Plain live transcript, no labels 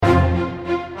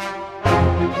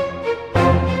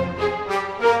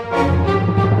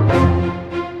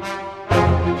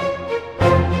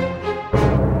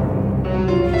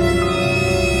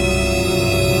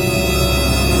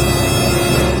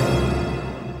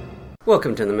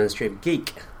Welcome to the Ministry of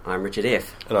Geek. I'm Richard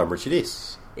F. And I'm Richard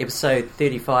S. Episode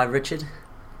 35, Richard.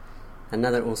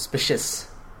 Another auspicious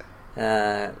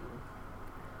power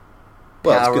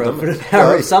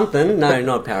of something. No,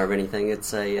 not power of anything.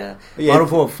 It's a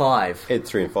multiple of 5. Add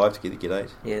 3 and 5 to get 8.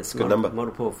 Yeah, it's good number.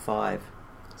 Multiple of 5.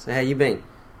 So how you been?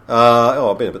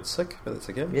 I've been a bit sick, but that's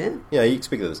okay. Yeah? Yeah, you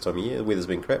expect it this time of year. The weather's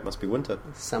been crap. Must be winter.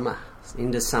 Summer. It's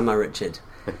end of summer, Richard.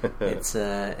 It's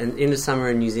end of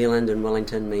summer in New Zealand and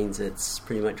Wellington means it's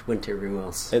pretty much winter everywhere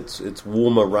else. It's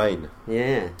warmer rain.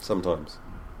 Yeah. Sometimes.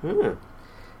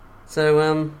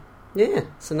 So,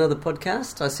 it's another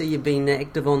podcast. I see you've been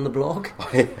active on the blog.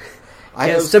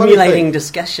 Stimulating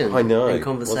discussion. I know, and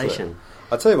conversation.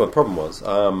 I'll tell you what the problem was.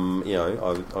 I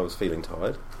was feeling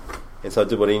tired. And so I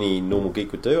did what any normal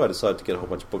geek would do. I decided to get a whole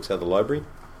bunch of books out of the library,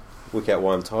 work out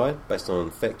why I'm tired, based on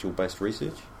factual-based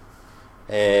research.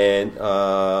 And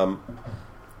the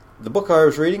book I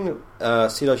was reading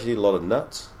said I should eat a lot of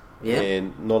nuts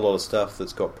and not a lot of stuff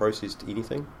that's got processed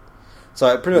anything. So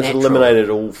I pretty much eliminated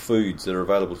all foods that are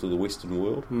available to the Western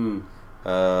world,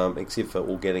 except for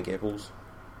organic apples.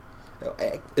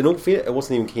 In all fairness, I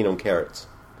wasn't even keen on carrots.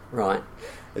 Right.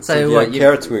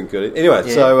 Carrots weren't good. Anyway,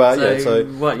 the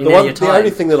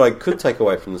only thing that I could take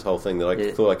away from this whole thing that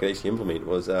I thought I could actually implement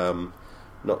was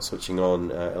not switching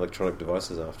on electronic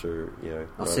devices after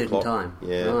a certain time.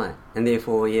 Yeah, right. And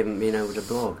therefore you haven't been able to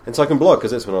blog. And so I can blog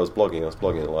because that's when I was blogging. I was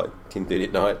blogging at like 10:30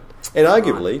 at night. And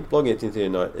arguably, blogging at 10:30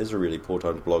 at night is a really poor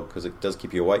time to blog because it does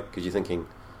keep you awake because you're thinking,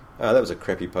 that was a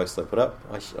crappy post I put up.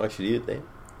 I should edit that.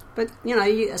 But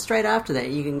straight after that,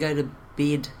 you can go to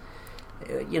bed.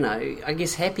 I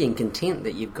guess happy and content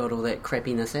that you've got all that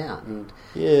crappiness out, and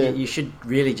you should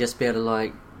really just be able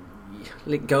to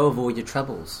let go of all your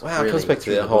troubles. Wow, it comes back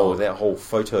to that whole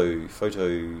photo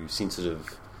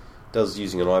sensitive. Does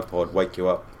using an iPod wake you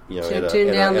up?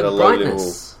 Turn down the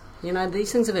brightness.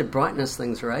 These things have had brightness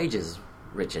things for ages,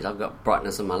 Richard. I've got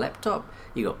brightness on my laptop.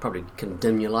 You got probably can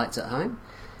dim your lights at home.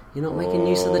 You're not making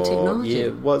use of the technology. Yeah,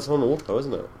 well, it's on auto,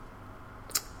 isn't it?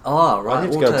 Oh, right. I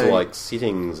have to go into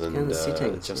settings and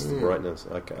adjust the brightness.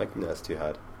 That's too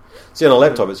hard. See, on a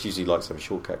laptop, it's usually some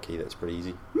shortcut key. That's pretty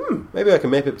easy. Maybe I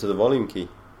can map it to the volume key.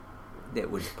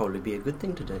 That would probably be a good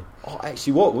thing to do. Oh,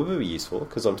 actually, what would be useful?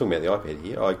 Because I'm talking about the iPad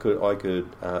here. I could,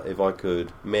 if I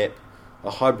could map a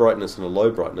high brightness and a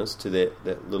low brightness to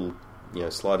that little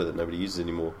slider that nobody uses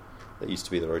anymore. That used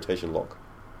to be the rotation lock.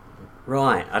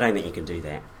 Right. I don't think you can do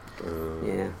that.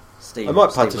 Steve, I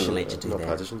might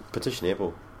petition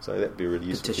Apple. So that'd be really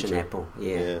useful. Petition Apple,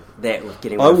 yeah. That with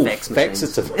getting fax it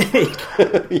to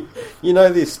them.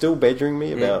 They're still badgering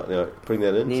me about putting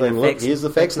that in. Saying, look, here's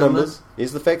the fax numbers.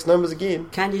 Here's the fax numbers again.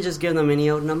 Can't you just give them any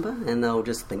old number and they'll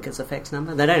just think it's a fax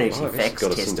number? They don't actually fax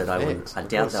test it, I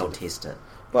doubt they'll test it.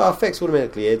 Well, our fax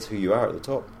automatically adds who you are at the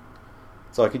top.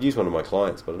 So I could use one of my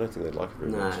clients, but I don't think they'd like it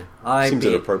very much. Seems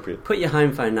inappropriate. Put your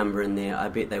home phone number in there. I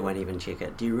bet they won't even check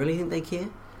it. Do you really think they care?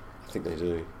 I think they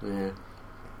do. Yeah.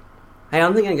 Hey,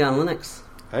 I'm thinking of going Linux.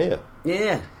 Oh, yeah?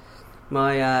 Yeah.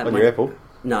 On your Apple?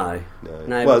 No.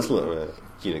 Well, it's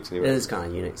Unix anyway. It is kind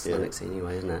of Unix, Linux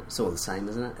anyway, isn't it? It's all the same,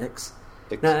 isn't it? X.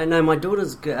 No, my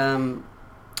daughter's...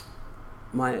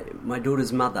 my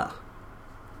daughter's mother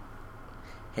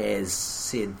has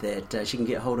said that she can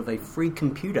get hold of a free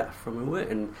computer from her work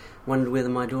and wondered whether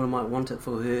my daughter might want it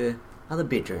for her other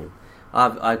bedroom.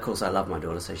 Of course, I love my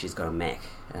daughter, so she's got a Mac,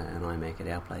 an iMac at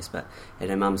our place, but at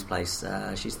her mum's place,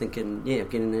 she's thinking, of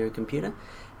getting her a computer.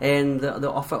 And the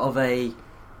offer of a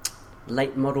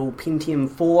late model Pentium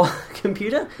 4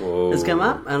 computer has come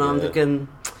up, and I'm thinking,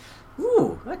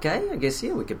 okay, I guess,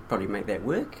 we could probably make that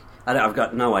work. I've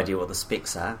got no idea what the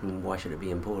specs are, and why should it be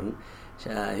important.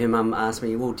 Her mum asked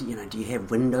me, well, do you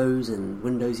have Windows and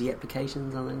Windowsy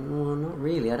applications? I'm like, well, not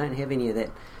really, I don't have any of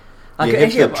that. You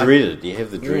have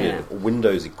the dreaded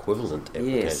Windows equivalent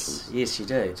applications. Yes, you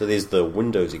do. So there's the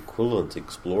Windows equivalent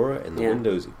Explorer and the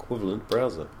Windows equivalent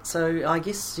browser. So I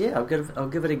guess, I'll give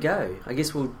it a go.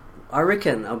 I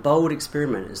reckon a bold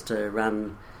experiment is to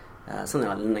run something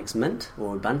like Linux Mint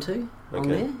or Ubuntu on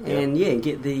there, and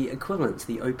get the equivalents,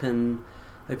 the open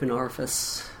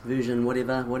Orifice version,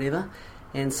 whatever,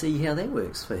 and see how that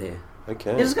works for her.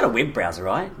 Okay. It's got a web browser,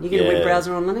 right? You get a web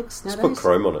browser on Linux nowadays? Just put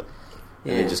Chrome on it.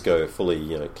 And then just go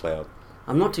fully, cloud.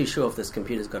 I'm not too sure if this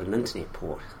computer's got an internet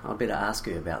port. I'd better ask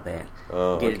her about that.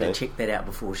 Get her to check that out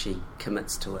before she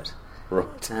commits to it.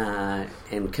 Right.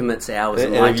 And commits hours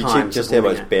of my time. And have you checked just how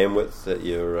much bandwidth that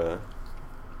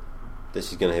that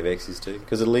she's going to have access to?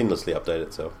 Because it'll endlessly update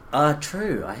itself.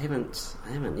 True. I haven't.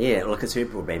 Yeah, look, it's her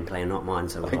broadband plan, not mine,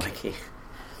 so I care.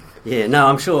 Yeah, no,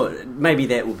 I'm sure maybe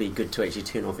that will be good to actually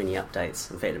turn off any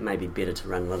updates. In fact, it may be better to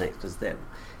run Linux because that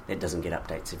doesn't get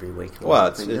updates every week. Well,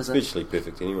 it's virtually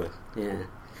perfect anyway. Yeah.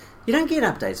 You don't get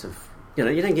updates of...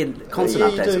 You don't get constant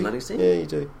updates of Linux, do you? Yeah, you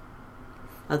do.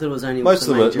 I thought it was only most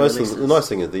of them. The nice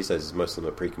thing these days is most of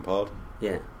them are pre-compiled.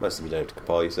 Yeah. Most of them you don't have to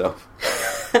compile yourself.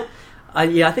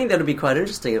 I think that would be quite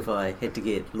interesting if I had to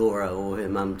get Laura or her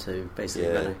mum to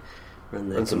basically run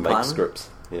the some compiler. make scripts.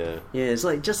 Yeah. Yeah, it's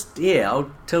like I'll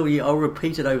tell you, I'll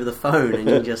repeat it over the phone, and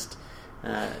you just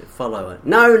follow it.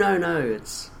 No,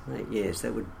 it's yes,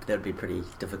 that would be pretty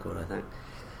difficult, I think.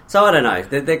 So I don't know.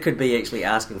 That could be actually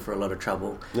asking for a lot of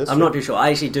trouble. I'm not too sure.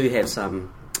 I actually do have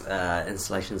some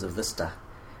installations of Vista,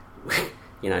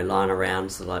 lying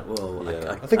around. So like, well,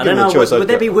 yeah. I don't know. Would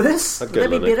that be worse? Would that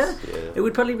be Linux, better? Yeah. It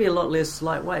would probably be a lot less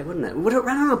lightweight, wouldn't it? Would it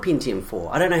run on a Pentium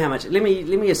 4? I don't know how much. Let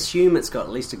me assume it's got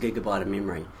at least 1 gigabyte of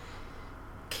memory.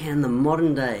 Can the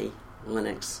modern day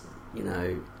Linux,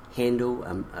 handle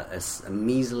a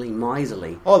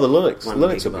miserly? Oh, the Linux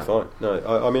gigabyte. will be fine.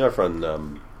 No, I mean I've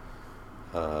run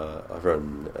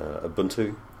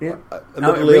Ubuntu. Yeah.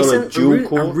 Admittedly on a dual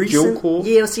core.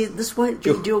 Yeah, see, this won't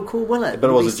be dual core, will it? But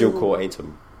it was a dual core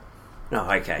Atom.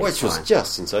 Oh, okay. Which was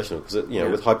just sensational because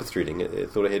with hyperthreading, it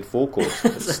thought it had 4 cores.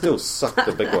 It still sucked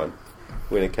the big one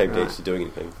when it came to actually doing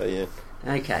anything. But yeah.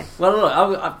 Okay. Well, look,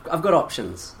 I've got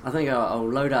options. I think I'll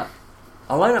load up.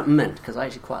 I'll load up Mint because I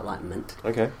actually quite like Mint.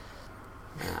 Okay.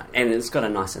 And it's got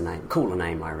a cooler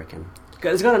name, I reckon.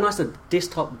 It's got a nicer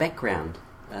desktop background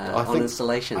on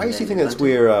installation. I actually think that's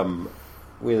where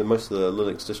most of the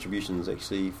Linux distributions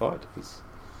actually fight. Is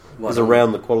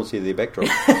around the quality of their backdrop.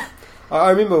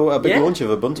 I remember a big launch of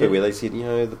Ubuntu where they said,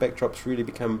 the backdrops really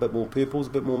become a bit more purples, a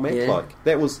bit more Mac-like. Yeah.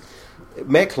 That was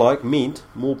Mac-like meant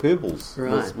more purples.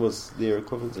 Right. Was their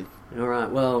equivalency. All right.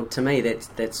 Well, to me,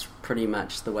 that's pretty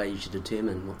much the way you should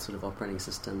determine what sort of operating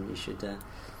system you should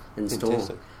install.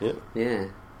 Fantastic. Yeah.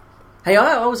 Hey,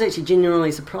 I was actually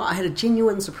genuinely surprised. I had a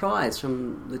genuine surprise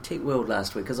from the tech world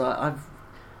last week because I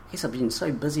guess I've been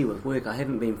so busy with work. I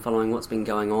haven't been following what's been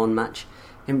going on much.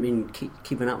 Haven't been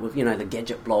keeping up with the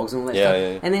gadget blogs and all that stuff.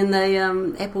 Yeah. And then they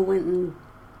Apple went and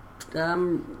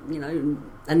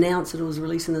announced that it was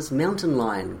releasing this mountain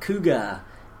lion, cougar,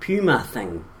 puma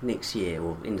thing next year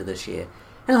or into this year.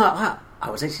 And I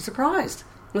was actually surprised.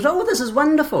 I was like, oh, this is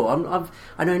wonderful.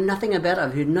 I know nothing about it.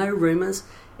 I've heard no rumours.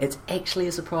 It's actually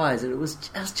a surprise, and it was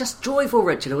just joyful,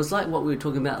 Richard. It was like what we were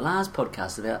talking about last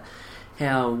podcast about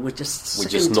how we're just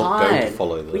sick and tired. Not going to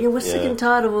follow that. We're sick and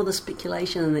tired of all the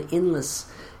speculation and the endless,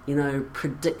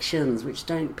 predictions which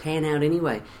don't pan out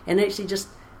anyway. And actually just,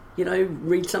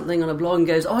 read something on a blog and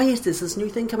goes, oh yes, there's this new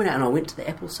thing coming out. And I went to the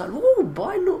Apple site.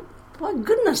 Oh, by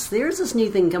goodness, there is this new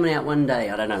thing coming out one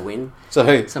day. I don't know when.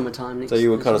 Summertime next year. So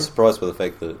you were kind of surprised by the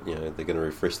fact that they're going to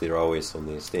refresh their OS on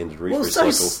their standard refresh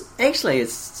cycle. Actually,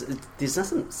 there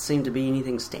doesn't seem to be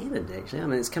anything standard. Actually, I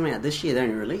mean, it's coming out this year. They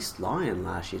only released Lion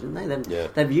last year, didn't they?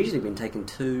 They've usually been taking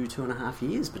 2.5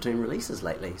 years between releases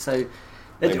lately. So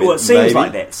it seems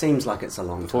like that. Seems like it's a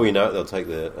long time. Before you know it, they'll take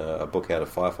a book out of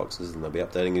Firefoxes and they'll be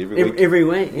updating it every week. Every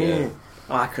week, yeah.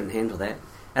 Oh, I couldn't handle that.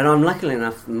 And I'm luckily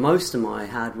enough, most of my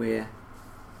hardware,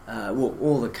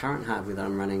 all the current hardware that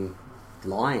I'm running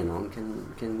Lion on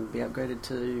can be upgraded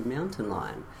to Mountain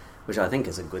Lion, which I think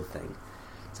is a good thing.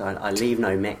 So I leave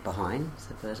no Mac behind.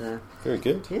 Very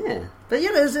good. Yeah, but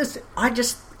I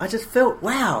just felt,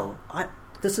 wow,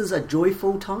 this is a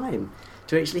joyful time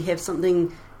to actually have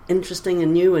something interesting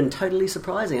and new and totally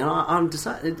surprising, and I'm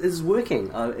decided it's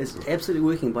working. It's absolutely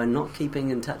working by not keeping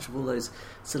in touch with all those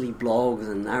silly blogs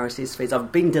and RSS feeds.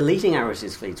 I've been deleting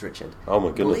RSS feeds, Richard. Oh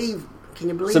my goodness! Can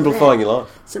you believe simplifying that? your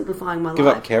life? Simplifying my life. Give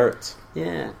up carrots.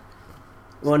 Yeah.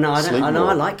 Well, no, I don't. I know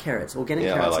I like carrots. Organic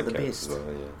carrots are the best. As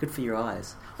well, yeah. Good for your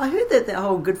eyes. I heard that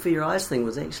whole good for your eyes thing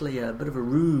was actually a bit of a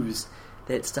ruse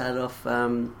that started off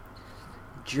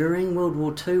during World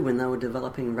War II when they were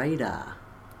developing radar.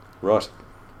 Right.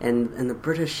 And the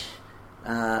British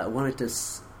wanted to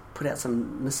put out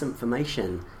some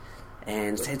misinformation,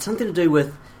 and it had something to do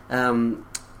with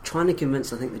trying to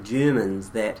convince, I think, the Germans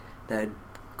that they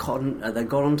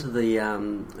got onto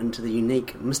the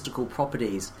unique mystical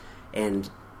properties and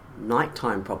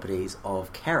nighttime properties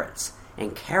of carrots,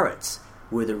 and carrots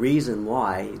were the reason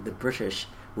why the British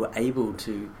were able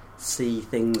to see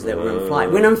things that were in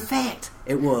flight, when in fact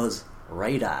it was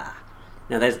radar.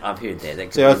 Now, I've heard that. I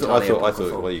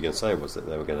thought what you were going to say was that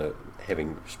they were going to,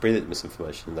 having spread that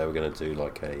misinformation, they were going to do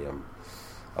like a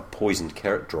poisoned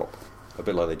carrot drop, a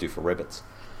bit like they do for rabbits,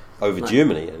 over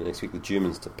Germany, and expect the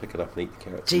Germans to pick it up and eat the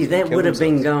carrots. Gee, that would have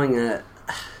been going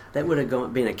That would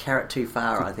have been a carrot too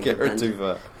far, I think. Carrot too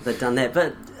far. They've done that,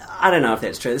 but I don't know if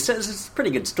that's true. It's a pretty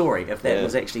good story if that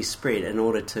was actually spread in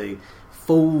order to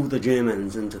fool the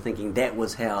Germans into thinking that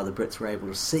was how the Brits were able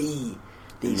to see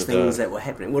these things that were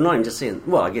happening. Well, not even just seeing...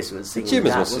 Well, I guess it was seeing... The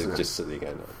Germans must have just sit there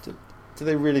going, do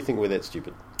they really think we're that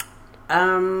stupid?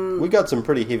 We got some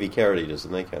pretty heavy carrot eaters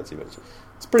and they can't see much.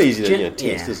 It's pretty easy to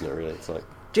test, isn't it, really? It's like...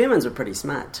 Germans were pretty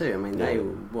smart too. I mean, they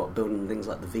were building things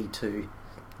like the V2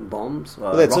 bombs,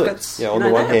 that's rockets. It. Yeah, on the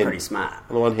one hand, pretty smart.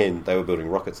 On the one hand, they were building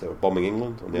rockets. They were bombing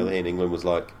England. On the other hand, England was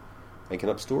like making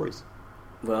up stories.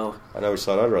 Well, I know which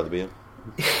side I'd rather be on.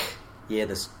 Yeah,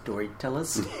 the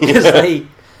storytellers, because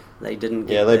they didn't.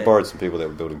 Get they borrowed some people that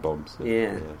were building bombs.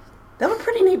 Yeah. They were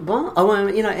pretty neat bombs. Oh, well,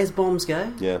 as bombs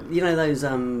go. Yeah. You know those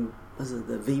was it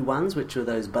the V1s, which were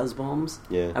those buzz bombs?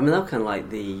 Yeah. I mean, they were kind of like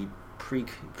the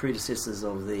predecessors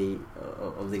of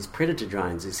these Predator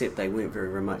drones, except they weren't very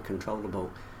remote controllable.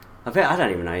 I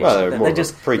don't even know. Well, they're more of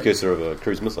a precursor of a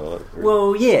cruise missile. Really.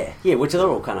 Well, yeah, which are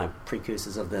all kind of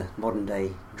precursors of the modern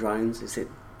day drones,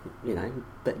 except a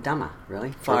bit dumber,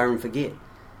 really. Fire and forget,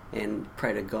 and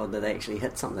pray to God that they actually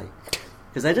hit something,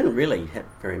 because they didn't really hit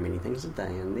very many things, did they?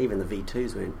 And even the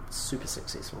V2s weren't super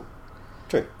successful.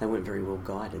 True. They weren't very well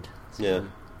guided. So. Yeah,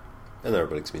 and they're a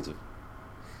bit expensive.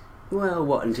 Well,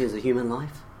 what, in terms of human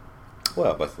life?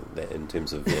 Well, both that in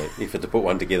terms of effort to put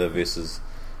one together versus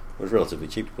it was relatively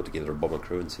cheap to put together a bomber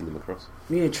crew and send them across.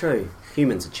 Yeah, true.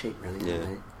 Humans are cheap, really. Yeah, aren't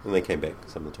they? And they came back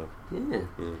some of the time.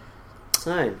 Yeah.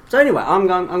 So anyway, I'm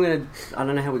going to. I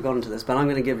don't know how we got into this, but I'm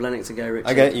going to give Linux a go, Richard.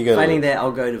 Okay, you go. Failing that,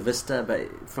 I'll go to Vista.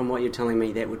 But from what you're telling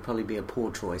me, that would probably be a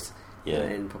poor choice. Yeah.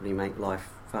 And probably make life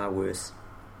far worse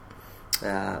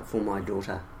for my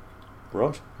daughter.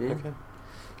 Right. Yeah. Okay.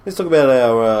 Let's talk about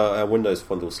our Windows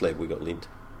Fondle slab we got lent.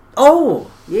 Oh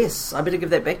yes, I better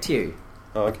give that back to you.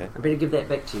 Oh, okay. I better give that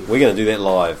back to you. We're going to do that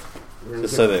live,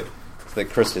 just so that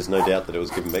Chris has no doubt that it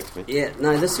was given back to me. Yeah.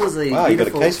 No, this was a Wow, beautiful... you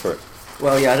got a case for it.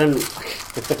 Well, yeah, I didn't...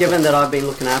 Given that I've been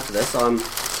looking after this, I'm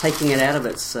taking it out of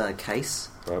its case.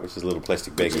 Right, which is a little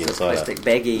plastic baggie inside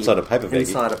inside a paper baggie.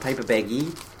 Inside a paper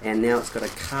baggie, and now it's got a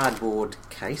cardboard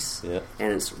case,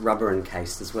 and it's rubber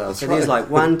encased as well. That's so there's like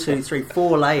 1, 2, 3,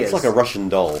 4 layers. It's like a Russian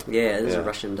doll. Yeah, it is a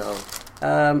Russian doll.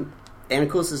 And of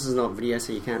course this is not video,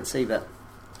 so you can't see, but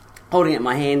holding it in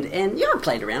my hand, and I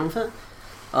played around with it.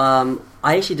 I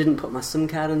actually didn't put my SIM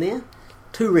card in there.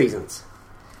 2 reasons.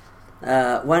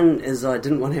 One is I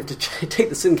didn't want to have to take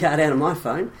the SIM card out of my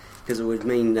phone, because it would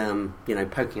mean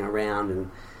poking around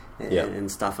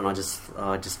and stuff, and I just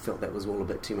felt that was all a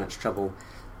bit too much trouble,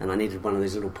 and I needed one of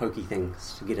those little pokey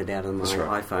things to get it out of my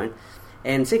iPhone.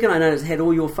 And second, I noticed it had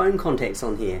all your phone contacts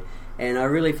on here, and I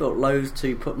really felt loath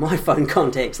to put my phone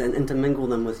contacts and intermingle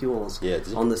them with yours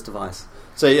on this device.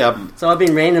 So I've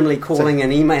been randomly calling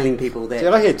and emailing people that.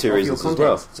 I had 2 reasons as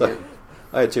well. So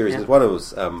I had 2 reasons. One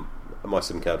was my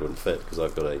SIM card wouldn't fit because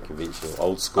I've got a conventional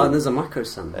old school. Oh, there's a micro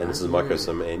SIM. And this is a micro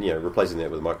SIM, and replacing that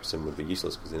with a micro SIM would be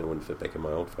useless because then it wouldn't fit back in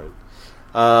my old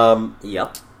phone.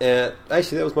 Yep.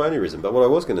 Actually, that was my only reason. But what I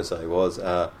was going to say was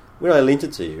when I lent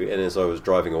it to you, and as I was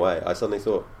driving away, I suddenly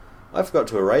thought, I forgot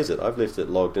to erase it. I've left it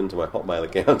logged into my Hotmail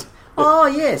account. Oh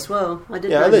yes, well I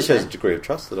did. Yeah, and that shows a degree of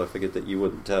trust that I figured that you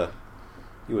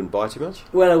wouldn't buy too much.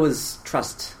 Well, it was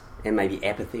trust and maybe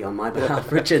apathy on my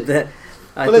behalf, Richard. That.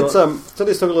 So let's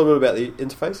talk a little bit about the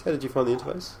interface. How did you find the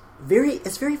interface?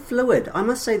 It's very fluid. I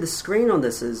must say the screen on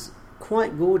this is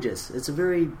quite gorgeous. It's a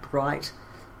very bright,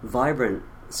 vibrant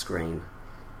screen,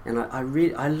 and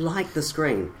I like the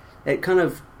screen. It kind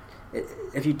of,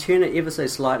 if you turn it ever so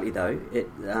slightly though,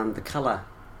 the colour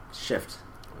shift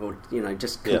or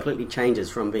just completely changes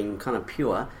from being kind of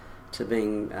pure to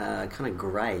being kind of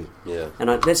grey. Yeah, and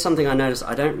that's something I notice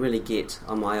I don't really get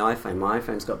on my iPhone. My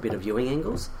iPhone's got better viewing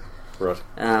angles. Right.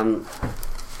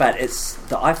 But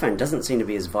the iPhone doesn't seem to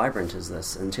be as vibrant as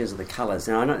this in terms of the colours.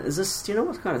 Now, do you know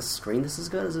what kind of screen this has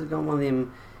got? Has it got one of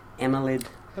them AMOLED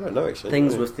I don't know, actually.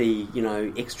 things with the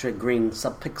extra green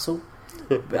subpixel?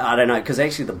 I don't know, because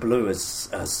actually the blue is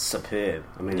superb.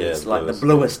 I mean, it's like the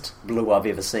bluest blue I've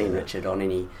ever seen, Richard, on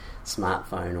any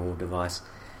smartphone or device.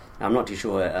 I'm not too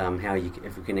sure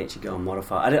if we can actually go and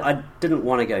modify. I didn't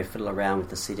want to go fiddle around with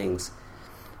the settings.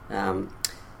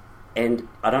 And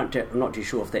I'm not too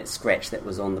sure if that scratch that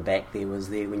was on the back there was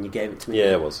there when you gave it to me.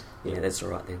 Yeah, it was. Yeah, that's all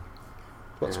right then.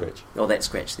 What scratch? Oh, that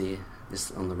scratch there,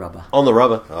 just on the rubber. On the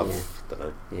rubber? I don't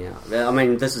know. Yeah, I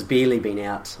mean, this has barely been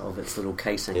out of its little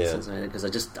casing because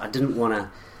I didn't want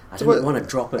to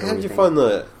drop it. How did you find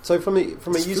from a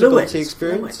usability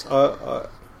experience?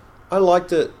 I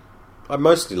liked it. I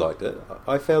mostly liked it.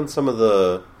 I found some of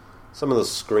the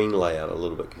screen layout a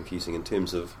little bit confusing in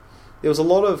terms of there was a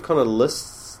lot of kind of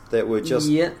lists that were just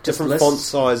just different lists. font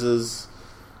sizes.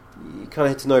 You kind of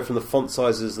had to know from the font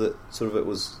sizes that sort of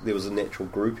there was a natural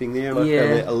grouping there, and I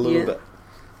found that a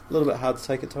little bit hard to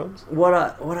take at times. What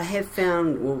I have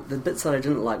found, well, the bits that I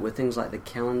didn't like were things like the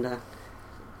calendar,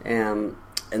 and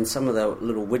some of the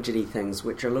little widgety things,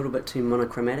 which are a little bit too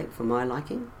monochromatic for my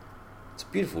liking. It's a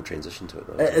beautiful transition to it,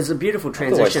 though. It's a beautiful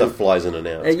transition. The way stuff flies in and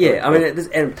out. Yeah, I mean,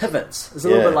 and pivots. It's a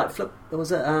little bit like flip.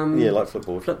 Was it? Like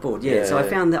Flipboard. Flipboard. Yeah. So I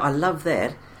found that I love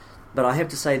that, but I have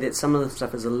to say that some of the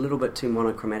stuff is a little bit too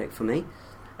monochromatic for me.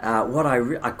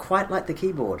 I quite like the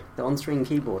keyboard, the on-screen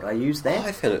keyboard. I used that. Oh,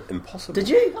 I found it impossible. Did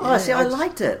you? Oh, yeah, see, I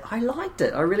liked it. I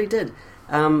really did.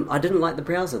 I didn't like the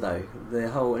browser though. The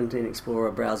whole Internet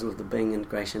Explorer browser with the Bing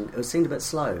integration, it seemed a bit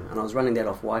slow, and I was running that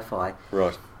off Wi-Fi.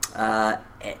 Right.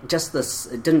 It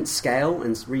didn't scale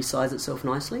and resize itself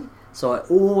nicely. So I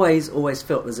always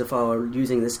felt as if I were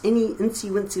using this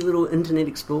incy-wincy little Internet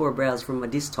Explorer browser from my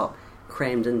desktop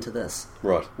crammed into this.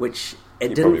 Right. Which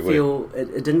it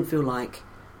didn't feel like,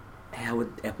 how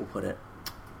would Apple put it,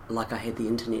 like I had the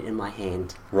internet in my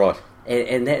hand. Right.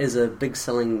 And that is a big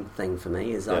selling thing for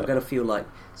me, is I've got to feel like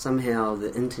somehow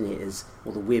the internet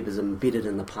or the web is embedded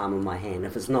in the palm of my hand.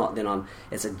 If it's not, then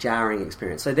it's a jarring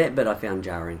experience. So that bit I found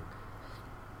jarring.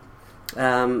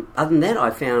 Other than that, I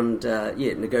found,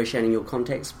 negotiating your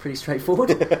contacts pretty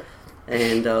straightforward.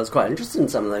 And I was quite interested in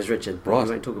some of those, Richard. Right. We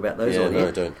won't talk about those Yeah, on here.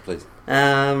 no, don't, please.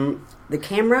 The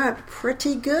camera,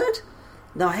 pretty good.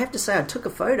 Now, I have to say, I took a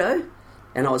photo,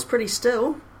 and I was pretty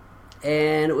still,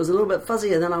 and it was a little bit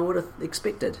fuzzier than I would have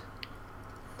expected.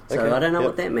 So Okay, I don't know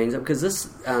what that means, because this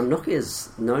Nokia is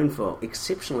known for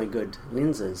exceptionally good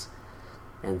lenses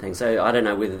and things. So I don't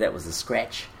know whether that was a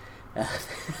scratch.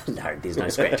 No, there's no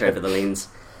scratch over the lens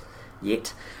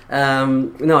yet.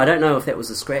 No, I don't know if that was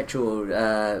a scratch or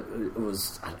it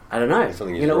was. I don't know.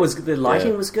 It was the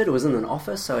lighting was good. It was in an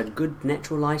office, so I had good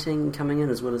natural lighting coming in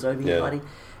as well as overhead lighting.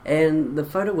 And the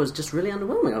photo was just really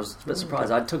underwhelming. I was a bit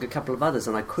surprised. I took a couple of others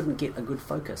and I couldn't get a good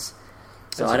focus.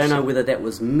 So I don't know whether that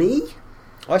was me.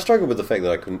 I struggled with the fact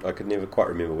that I could never quite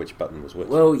remember which button was which.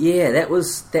 Well, yeah, that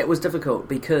was difficult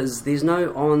because there's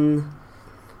no on.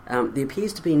 There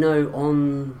appears to be no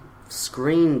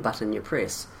on-screen button you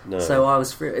press. No. So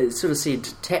it sort of said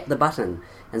tap the button,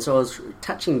 and so I was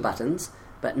touching buttons,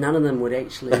 but none of them would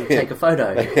actually take a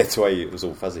photo. That's why it was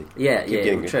all fuzzy. Yeah,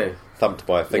 getting true. Thumped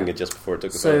by a finger just before it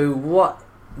took the photo. photo. So what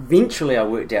eventually I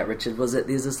worked out, Richard, was that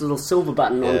there's this little silver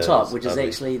button on top, which is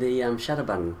actually the shutter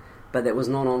button. But that was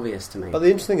non-obvious to me. But the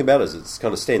interesting thing about it is it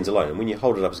kind of stands alone, and when you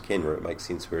hold it up as a camera, it makes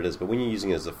sense where it is. But when you're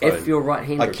using it as a phone, if you're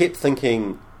right-handed, I kept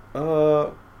thinking,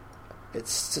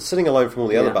 it's sitting alone from all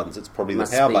the other buttons. It's probably the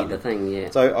power button. The thing, yeah.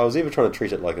 So I was even trying to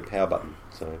treat it like a power button.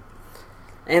 So,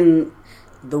 and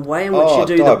the way in which you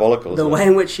do the way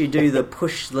in which you do the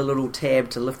push the little tab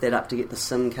to lift that up to get the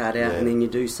SIM card out, and then you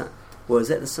do some. Well, is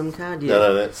that the SIM card? Yeah.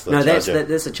 No, that's the charger.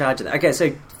 That's a charger. Okay,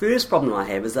 so first problem I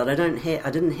have is that I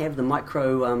didn't have the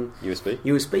micro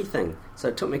USB thing. So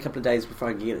it took me a couple of days before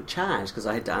I could get it charged because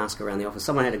I had to ask around the office.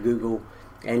 Someone had a Google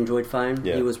Android phone.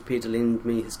 Yeah. He was prepared to lend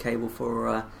me his cable for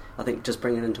I think just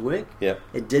bring it into work. Yeah.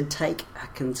 It did take a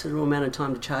considerable amount of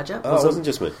time to charge up. Oh, it wasn't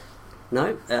just me.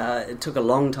 No, it took a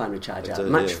long time to charge up.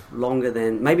 Much longer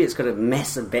than... Maybe it's got a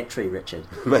massive battery, Richard.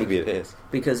 Maybe it has.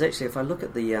 Because actually, if I look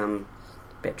at the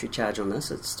battery charge on this,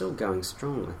 it's still going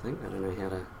strong, I think. I don't know how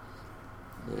to...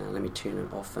 let me turn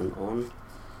it off and on.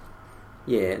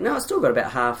 Yeah, no, it's still got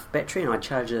about half battery, and I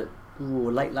charged it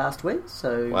late last week,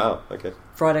 so... Wow, okay.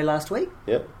 Friday last week.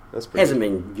 Yeah, that's pretty Hasn't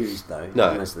been used, though,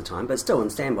 most of the time, but still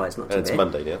on standby, it's not too bad. And it's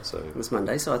Monday now, so... It's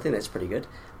Monday, so I think that's pretty good.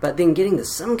 But then getting the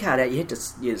SIM card out, you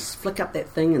just flick up that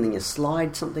thing and then you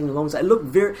slide something along. It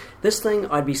looked this thing,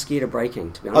 I'd be scared of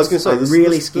breaking, to be honest. I was going to say, I'm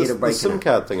really scared of breaking the SIM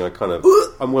card thing,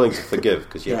 I'm willing to forgive,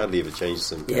 because you hardly ever change the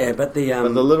SIM card. Yeah, but the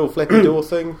little flappy door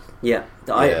thing... Yeah,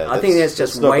 I think that's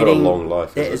just waiting... Not got a long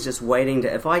life, That is just waiting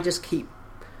to... If I just keep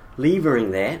levering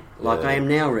that, like I am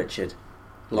now, Richard...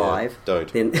 live,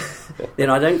 then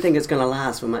I don't think it's going to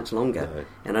last for much longer. No.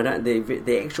 And I don't.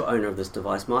 The actual owner of this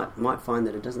device might find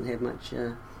that it doesn't have much.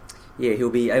 He'll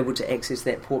be able to access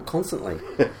that port constantly.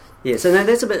 Yeah, so no,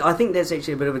 that's a bit. I think that's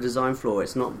actually a bit of a design flaw.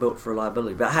 It's not built for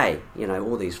reliability. But hey,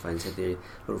 all these phones have their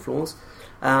little flaws.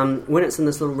 When it's in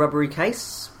this little rubbery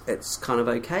case, it's kind of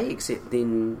okay. Except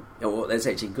then, that's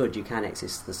actually good. You can't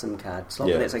access the SIM card slot.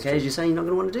 But that's okay. As you say, you're not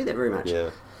going to want to do that very much. Yeah.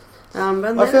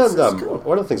 I found cool.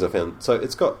 One of the things I found. So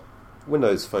it's got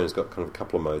Windows phone's got kind of a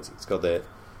couple of modes. It's got that.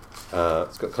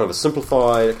 It's got kind of a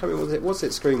simplified. I can't remember what's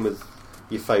that screen with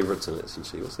your favourites in it.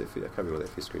 Essentially, what's that? I can't remember what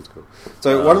that first screen's called.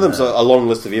 So one of them's a long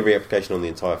list of every application on the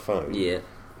entire phone. Yeah.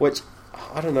 Which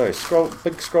I don't know.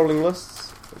 Big scrolling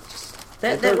lists.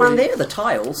 That one there, the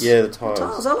tiles. Yeah, the tiles. The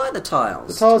tiles, I like the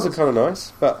tiles. The tiles are kind of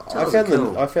nice, but I Tiles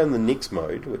are found the next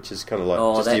mode, which is kind of like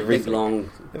just that everything. big long.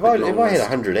 If I had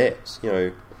 100 apps,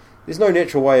 there's no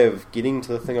natural way of getting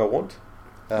to the thing I want.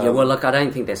 Well, look, I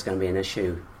don't think that's going to be an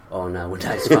issue on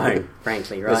Windows Phone,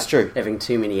 frankly, right? That's true. Having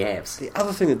too many apps. The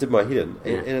other thing that did my head in,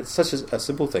 and it's such a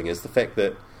simple thing, is the fact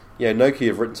that Nokia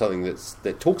have written something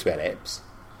that talks about apps,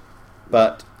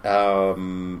 but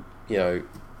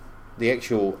the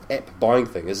actual app buying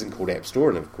thing isn't called App Store,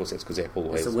 and of course that's because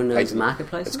Apple has... It's a Windows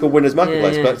Marketplace? It's called Windows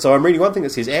Marketplace, Yeah. but so I'm reading one thing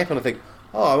that says app, and I think,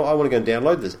 I want to go and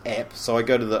download this app, so I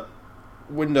go to the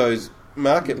Windows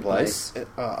Marketplace, and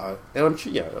I'm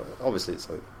sure, obviously it's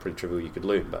something pretty trivial you could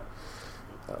learn, but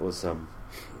that was a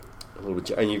little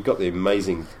bit... And you've got the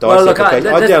amazing DICE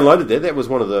application. I downloaded that. That was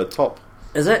one of the top...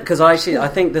 Is it? Because I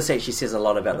think this actually says a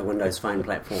lot about the Windows Phone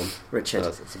platform, Richard.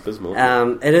 It's abysmal.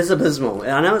 Isn't it? It is abysmal.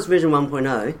 I know it's version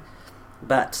 1.0,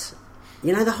 but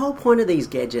the whole point of these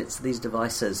gadgets, these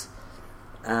devices,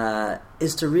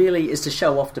 is to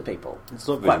show off to people. It's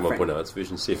not version 1.0. It's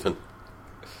version 7.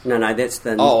 No, that's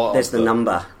the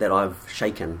number that I've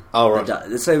shaken. Oh,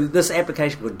 right. So this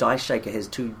application called Dice Shaker has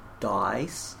 2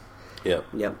 dice.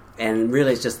 Yep. And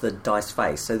really it's just the dice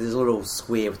face. So there's a little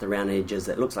square with the round edges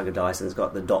that looks like a dice and it's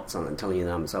got the dots on it telling you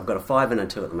the number. So I've got a 5 and a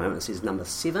 2 at the moment. It says number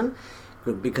 7.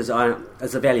 Because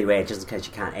it's a value add, just in case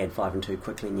you can't add 5 and 2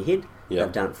 quickly in your head. Yep.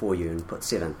 I've done it for you and put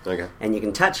 7. Okay. And you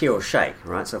can touch here or shake,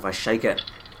 right? So if I shake it,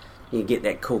 you get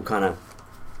that cool kind of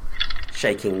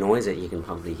shaking noise that you can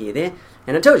probably hear there.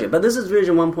 And it tells you, but this is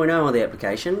version 1.0 of the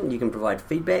application. You can provide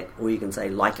feedback or you can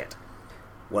say like it.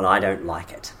 Well, I don't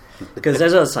like it. Because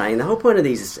as I was saying, the whole point of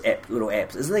these little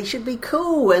apps is they should be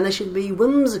cool and they should be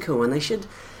whimsical and they should,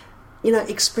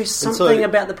 express something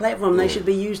about the platform. They should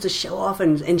be used to show off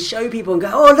and show people and go,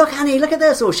 oh, look, honey, look at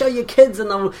this, or show your kids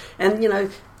and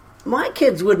my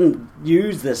kids wouldn't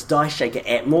use this Dice Shaker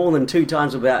app more than 2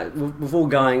 times before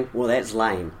going, well, that's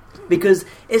lame. Because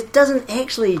it doesn't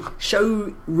actually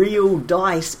show real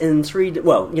dice in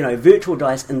virtual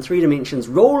dice in 3 dimensions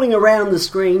rolling around the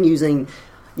screen using...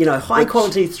 high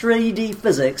quality 3D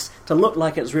physics to look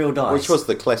like it's real dice. Which was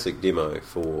the classic demo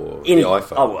for the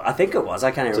iPhone. Oh, I think it was.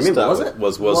 I can't even remember.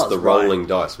 Was it? Was the rolling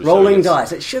dice. Rolling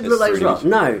dice. It should look like it's right.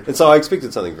 No. And so I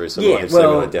expected something very similar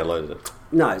when I downloaded it.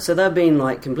 No, so they've been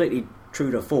completely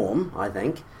true to form, I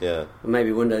think. Yeah.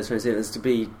 Maybe Windows Phone 7 is to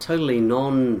be totally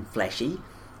non-flashy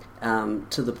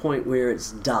to the point where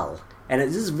it's dull. And it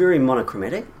is very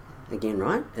monochromatic, again,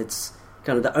 right? It's...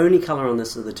 kind of the only colour on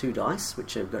this are the 2 dice,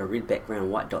 which have got a red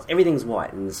background, white dots. Everything's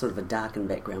white, and there's sort of a darkened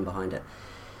background behind it.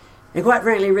 And quite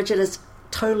frankly, Richard, it's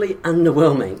totally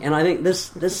underwhelming. And I think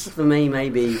this for me,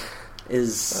 maybe,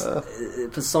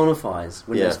 personifies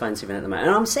Windows Phone 7 at the moment.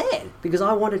 And I'm sad, because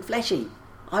I wanted flashy.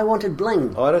 I wanted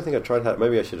bling. Oh, I don't think I tried hard.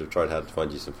 Maybe I should have tried hard to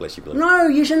find you some flashy bling. No,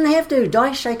 you shouldn't have to.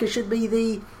 Dice Shaker should be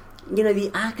the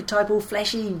archetypal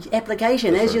flashy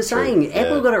application, as you're saying. Yeah.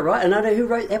 Apple got it right. And I know who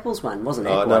wrote Apple's one. Wasn't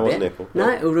Apple? No, it wasn't Apple. No,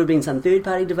 it would have been some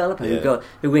third-party developer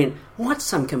who went, what's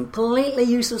some completely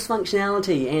useless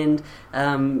functionality and,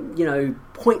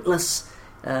 pointless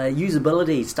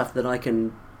usability stuff that I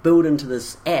can build into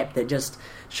this app that just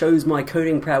shows my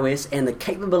coding prowess and the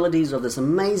capabilities of this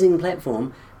amazing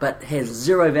platform, but has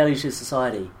zero value to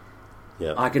society.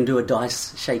 Yeah. I can do a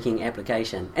dice-shaking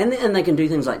application. And they can do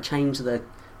things like change the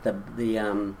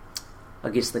I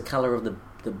guess the colour of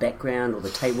the background or the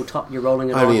tabletop you're rolling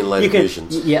it on. Only in later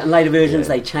versions. Yeah, in later versions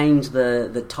they change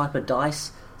the type of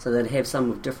dice so they'd have some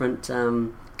with different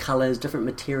colours, different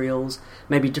materials,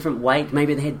 maybe different weight.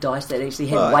 Maybe they had dice that actually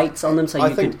had weights on them. So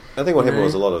I think what happened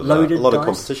was a lot of dice.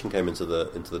 competition came into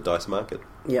the dice market.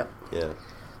 Yep. Yeah.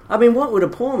 I mean, what would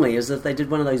appall me is if they did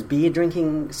one of those beer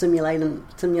drinking simulation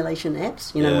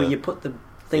apps. Where you put the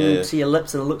thing to your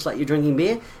lips and it looks like you're drinking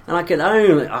beer. And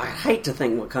I hate to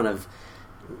think what kind of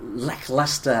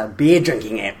lackluster beer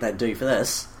drinking app they'd do for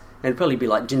this. It'd probably be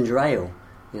like ginger ale,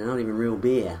 not even real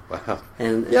beer. Wow.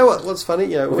 And what's funny,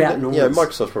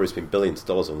 Microsoft's probably spent billions of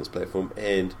dollars on this platform,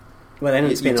 and they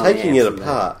didn't spend you're on taking apps it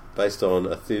apart based on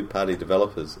a third-party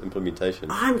developer's implementation.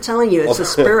 I'm telling you, it's the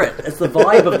spirit, it's the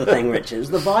vibe of the thing, Richard. It's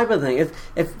the vibe of the thing.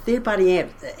 If third-party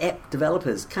app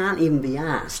developers can't even be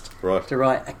asked to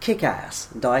write a kick-ass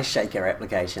Dice Shaker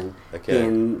application,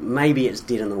 then maybe it's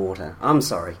dead in the water. I'm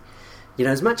sorry.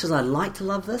 As much as I'd like to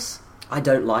love this, I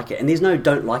don't like it. And there's no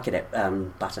don't like it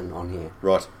button on here.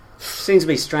 Right. Seems to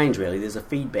be strange, really. There's a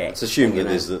feedback. It's assumed that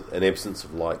there's an absence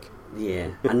of like. Yeah,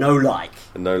 a no like.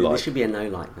 A no like. There should be a no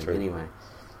like thing anyway.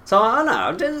 So I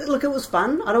don't know. Look, it was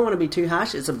fun. I don't want to be too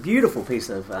harsh. It's a beautiful piece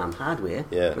of hardware.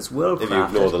 Yeah. It's well crafted. If you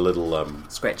ignore the little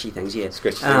scratchy things, yeah.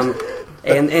 Scratchy things.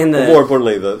 And but more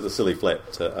importantly, the silly flap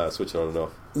to switch it on and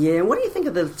off. Yeah, and what do you think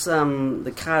of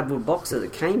the cardboard box that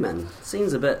it came in?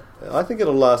 Seems a bit... I think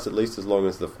it'll last at least as long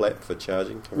as the flap for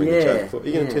charging. Are you going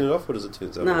to turn it off, or does it turn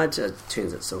itself off? No, it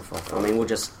turns itself off. I mean, we'll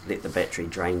just let the battery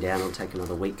drain down. It'll take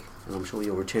another week, and I'm sure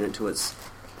you'll return it to its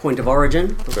point of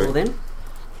origin before then.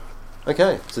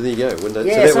 Okay, so there you go. Windows.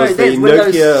 Yeah, so that was the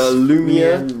Nokia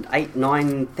Lumia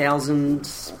 8,000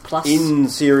 plus in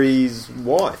Series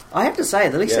Y. I have to say,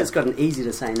 at least it's got an easy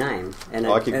to say name, and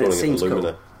I keep calling it the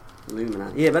Lumina. Cool.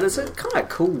 Lumina, yeah, but it's a kind of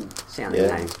cool sounding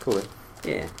name. Cool. Eh?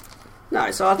 Yeah.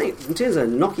 No, so I think in terms of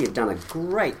Nokia have done a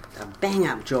bang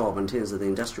up job in terms of the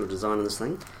industrial design of this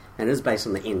thing, and it is based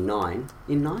on the N9.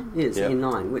 N9, yes,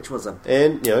 N9, which was which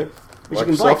you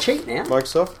can buy cheap now.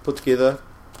 Microsoft put together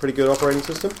a pretty good operating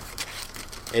system.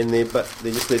 And they're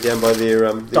just let down by their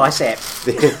DICE app.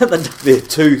 Their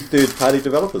two third-party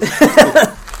developers.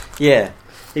 Yeah,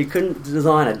 you couldn't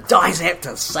design a DICE app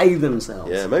to save themselves.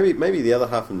 Yeah, maybe the other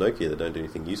half of Nokia that don't do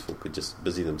anything useful could just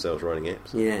busy themselves writing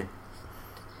apps. Yeah.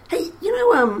 Hey, you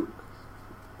know,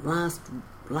 last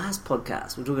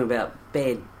podcast we were talking about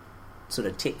bad sort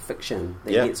of tech fiction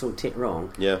that gets all tech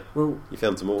wrong. Yeah. Well, you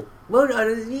found some more. Well,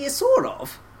 yeah, sort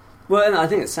of. Well, I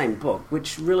think it's the same book,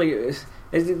 which really.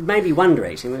 It made me wonder,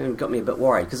 actually, it got me a bit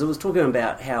worried, because it was talking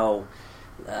about how,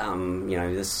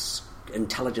 this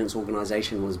intelligence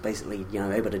organisation was basically,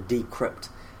 able to decrypt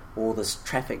all this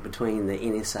traffic between the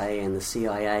NSA and the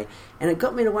CIA, and it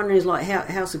got me to wondering,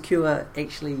 how secure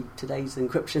actually today's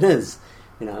encryption is,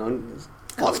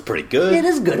 it's pretty good. Yeah, it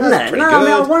is good, isn't it? No, I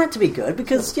mean, I want it to be good,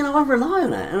 because, I rely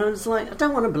on it, and it's I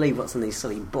don't want to believe what's in these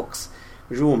silly books,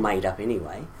 which are all made up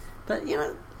anyway, but,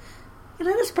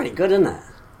 it's pretty good, isn't it?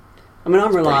 I mean,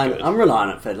 I'm relying on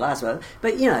it for the last one,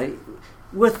 but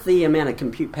with the amount of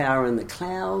compute power in the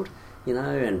cloud,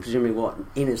 and presumably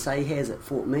what NSA has at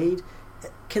Fort Meade,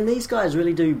 can these guys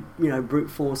really do brute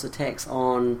force attacks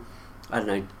on I don't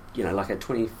know, like a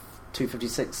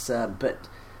 2256 bit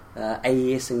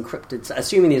AES encrypted,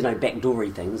 assuming there's no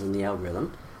backdoory things in the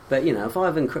algorithm, but if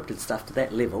I've encrypted stuff to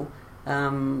that level,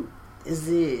 is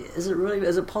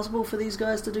it possible for these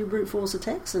guys to do brute force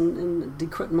attacks and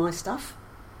decrypt my stuff?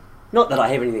 Not that I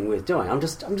have anything worth doing. I'm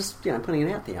just putting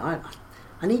it out there. I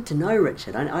need to know,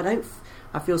 Richard. I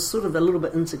feel sort of a little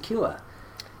bit insecure. I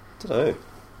don't know.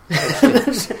 I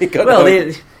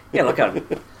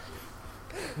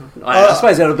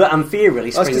suppose it's a bit unfair,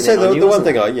 really. I was going to say the one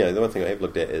thing I have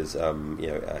looked at is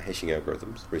hashing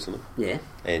algorithms recently. Yeah.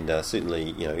 And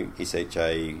certainly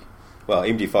SHA. Well,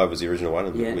 MD5 was the original one,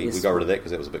 and we got rid of that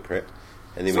because that was a bit crap.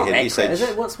 And then we had SH. Is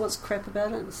it? What's crap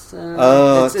about it? It's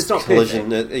not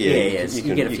collision.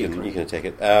 You can attack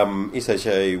it.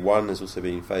 SHA1 has also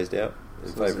been phased out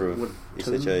in favour of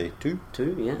SHA2.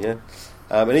 Yeah.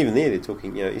 And even there, they're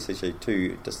talking.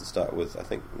 SHA2 doesn't start with. I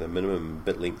think the minimum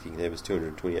bit length you can have is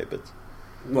 228 bits.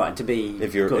 Right, to be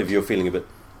if you're feeling a bit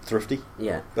thrifty.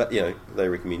 Yeah. But they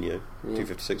recommend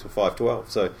 256 or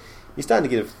 512. So you're starting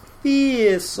to get a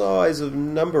fair size of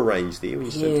number range there when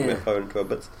you start talking about 512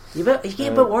 bits. You get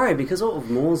a bit worried because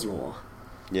of Moore's law.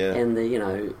 Yeah. And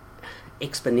the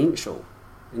exponential,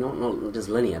 not just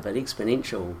linear, but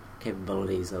exponential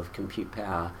capabilities of compute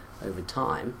power over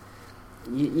time.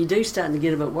 You do start to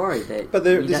get a bit worried that. But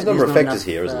there's a number of factors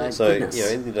here, isn't there? So at the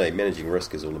end of the day, managing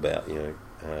risk is all about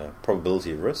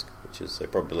probability of risk, which is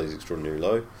probability is extraordinarily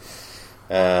low.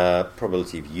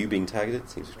 Probability of you being targeted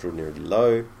seems extraordinarily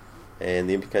low. And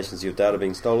the implications of your data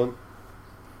being stolen,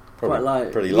 quite low,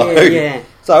 pretty low. Yeah.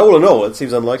 So all in all, it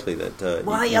seems unlikely that.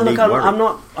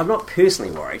 I'm not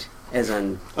personally worried. As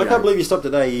in, I can't believe you stopped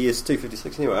at AES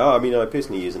 256 anyway. I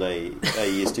personally use an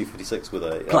AES 256 with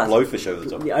a blowfish over the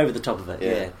top. Yeah, over the top of it.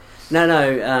 Yeah.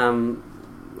 No.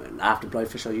 After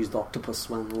blowfish, I used the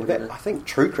octopus one. Or whatever. I think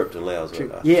TrueCrypt allows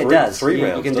it. It does. 3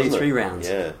 rounds. You can do 3 rounds.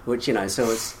 Yeah. Which so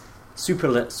it's super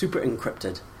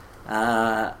encrypted.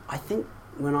 I think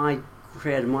when I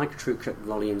created my TrueCrypt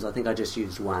volumes, I think I just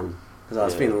used one because I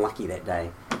was feeling lucky that day.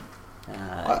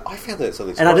 I found that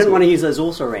something. And I didn't want to use those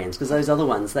also rans because those other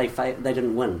ones they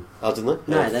didn't win. Oh, didn't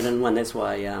they? No, they didn't win. That's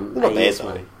why not AES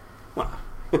bad, won.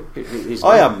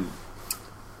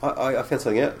 Well, I found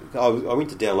something out. I went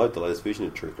to download the latest version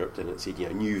of TrueCrypt and it said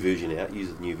new version out.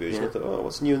 Use the new version. Yeah. I thought,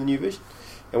 what's new in the new version?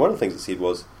 And one of the things it said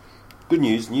was, good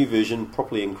news, new version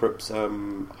properly encrypts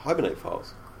Hibernate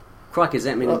files. Crikey, does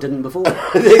that mean it didn't before?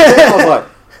 I was like,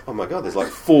 oh my god, there's like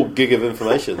 4 gig of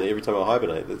information every time I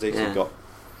hibernate that's actually got.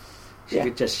 You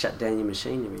could just shut down your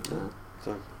machine every time.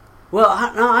 So, Well,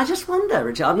 I just wonder,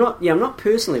 Richard. I'm not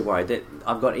personally worried that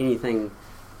I've got anything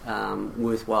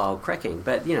worthwhile cracking,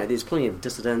 but there's plenty of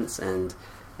dissidents and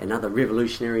other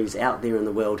revolutionaries out there in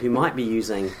the world who might be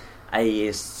using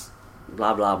AES,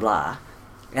 blah blah blah,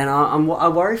 and I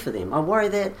worry for them. I worry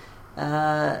that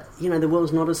the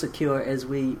world's not as secure as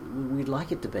we'd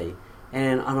like it to be,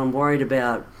 and I'm worried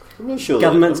about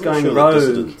governments going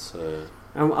rogue.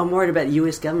 I'm worried about the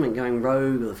US government going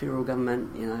rogue, or the federal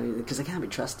government, because they can't be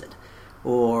trusted.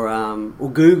 Or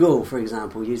Google, for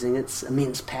example, using its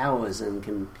immense powers and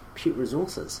compute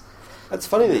resources. It's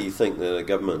funny that you think that a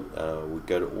government would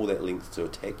go to all that length to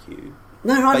attack you.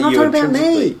 No, I'm not talking about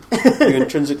me. You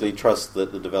intrinsically trust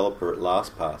that the developer at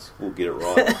LastPass will get it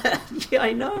right. Yeah,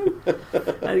 I know.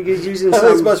 Using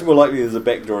it's much more likely there's a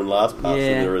backdoor in LastPass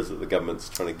than there is that the government's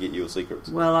trying to get your secrets.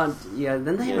 Well,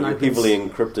 then they have an heavily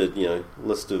encrypted,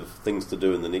 list of things to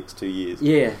do in the next 2 years.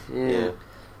 Yeah.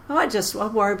 I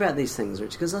worry about these things,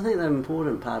 Rich, because I think they're an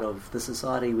important part of the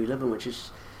society we live in, which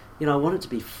is, I want it to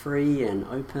be free and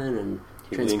open and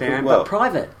transparent, but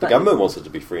private. The government wants it to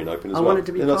be free and open as well. I want it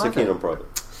to be They're private. Not so keen on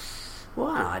private. Well,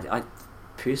 I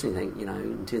personally think,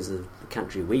 in terms of the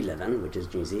country we live in, which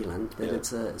is New Zealand, that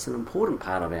it's an important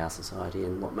part of our society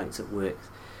and what makes it work.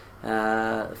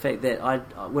 The fact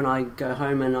that when I go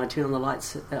home and I turn on the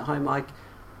lights at home,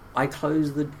 I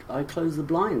close the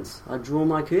blinds. I draw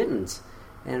my curtains.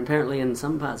 And apparently in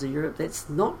some parts of Europe that's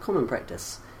not common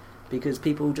practice because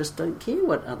people just don't care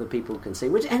what other people can see.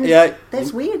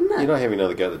 That's weird, isn't it? You're not having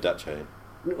another go at the Dutch, are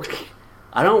you?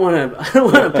 I don't want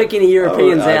to pick any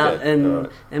Europeans out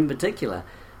in particular.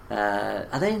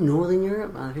 Are they in Northern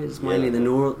Europe? I heard it's mainly the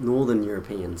Northern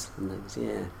Europeans and things.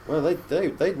 Yeah. Well,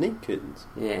 they need curtains.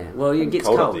 Yeah. Well, it gets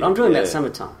cold. I'm talking about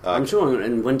summertime. Okay. I'm sure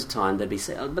in wintertime they'd be,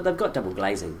 but they've got double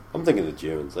glazing. I'm thinking the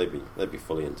Germans. They'd be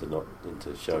fully into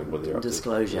showing what they're up to.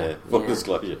 Disclosure. Full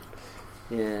disclosure.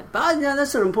 Yeah, but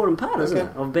that's an important part, isn't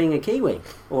it, of being a Kiwi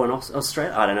or an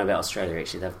Australia? I don't know about Australia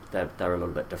actually. They're a little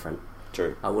bit different.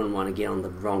 True. I wouldn't want to get on the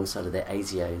wrong side of that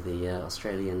ASIO, the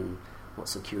Australian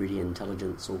Security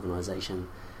Intelligence Organisation,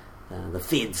 the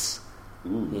Feds.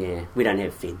 Ooh. Yeah, we don't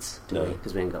have Feds, do we?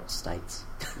 Because we haven't got states.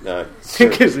 No,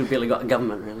 because we've barely got a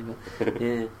government, really. But,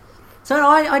 yeah. So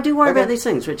I do worry about these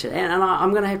things, Richard, and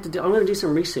I'm going to have to. I'm going to do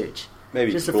some research,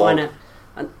 maybe just to find out.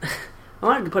 I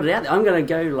might have to put it out there. I'm going to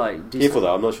go careful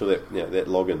though. I'm not sure that that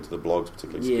login to the blog's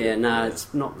particularly secure. Yeah, no,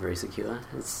 it's not very secure.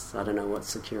 I don't know what's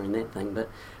secure in that thing, but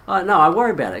I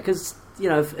worry about it because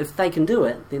if they can do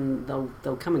it, then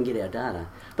they'll come and get our data.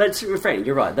 But Frank,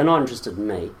 you're right. They're not interested in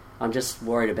me. I'm just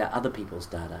worried about other people's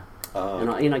data,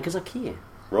 and because I care.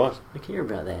 Right. I care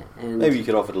about that. And maybe you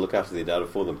could offer to look after their data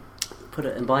for them. Put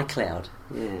it in by cloud.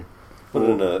 Yeah. Put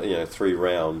it in a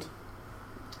 3-round.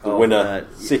 The winner,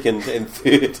 second and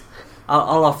third.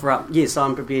 I'll offer up. Yes,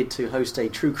 I'm prepared to host a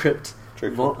TrueCrypt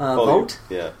vault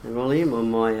and volume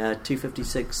on my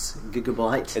 256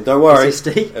 gigabyte. And don't worry,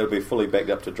 SSD. It'll be fully backed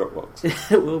up to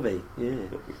Dropbox. It will be. Yeah.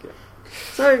 Okay.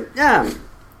 So,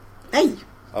 hey,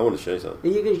 I want to show you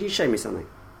something. You show me something.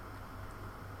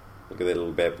 Look at that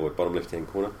little bad boy, bottom left-hand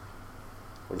corner.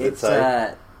 What does it's it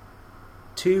say?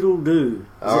 Toodle-doo.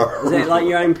 Is that like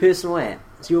your own personal app?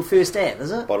 It's your first app,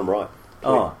 is it? Bottom right.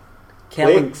 Oh,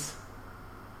 Plex.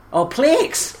 Oh,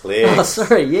 Plex. Oh,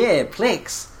 sorry, yeah,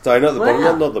 Plex. Sorry, not the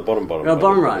bottom, not the bottom. Oh,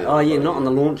 bottom right. Oh, yeah, not on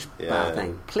the launch bar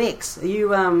thing. Plex. Are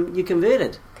you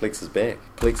converted? Plex is back.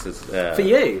 Plex is for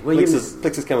you.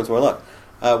 Plex is coming to my life,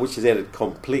 which has added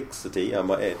complexity. I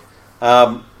might add.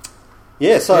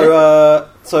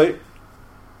 So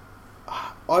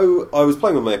I was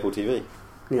playing with my Apple TV.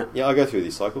 Yeah, I go through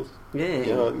these cycles.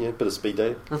 Yeah, bit of speed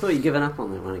dating. I thought you'd given up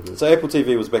on that one again. So Apple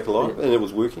TV was back alive, and it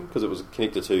was working because it was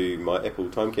connected to my Apple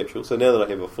time capsule. So now that I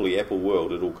have a fully Apple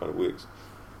world, it all kind of works.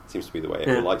 Seems to be the way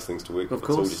Apple likes things to work. Of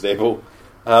course. It's all just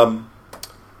Apple.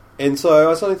 And so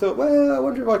I suddenly thought, well, I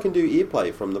wonder if I can do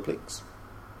AirPlay from the Plex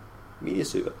media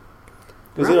server.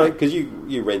 Because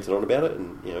you ranted on about it,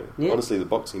 and honestly, the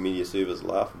boxing media server is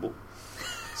laughable.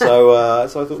 So I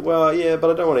thought, well, yeah, but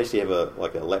I don't want to actually have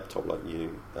a laptop like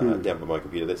you down by my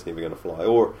computer. That's never going to fly.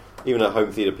 Or even a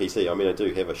home theatre PC. I mean, I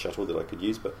do have a shuttle that I could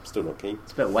use, but still not keen.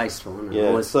 It's a bit wasteful, isn't it?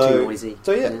 Yeah, it's too noisy.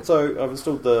 So I've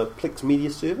installed the Plex media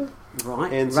server.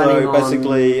 Right. And so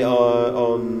basically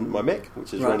on my Mac,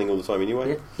 which is running all the time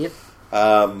anyway. Yep.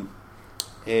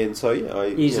 And so I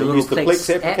use the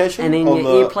Plex application and then on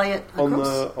the AirPlay it on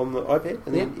the iPad,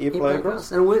 and then AirPlay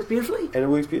across, and it works beautifully.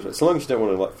 As long as you don't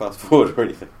want to fast forward or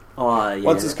anything. Oh, yeah.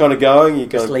 Once it's kind of going, you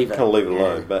kind of leave it alone.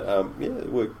 Yeah. But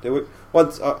it worked.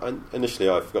 Once initially,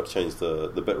 I forgot to change the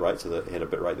bit rate, so that it had a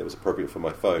bit rate that was appropriate for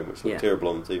my phone, which looked terrible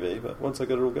on the TV. But once I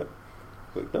got it all going,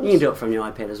 Worked nice. You can do it from your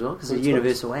iPad as well because it's a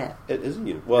universal app. It is and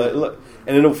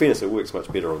in all fairness, it works much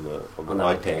better on the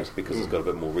iPad because it's got a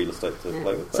bit more real estate to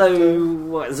play with. So,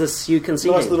 what is this you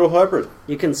conceding? Nice little hybrid.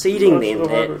 You're conceding then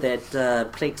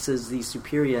that Plex is the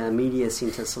superior media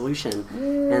center solution,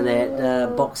 and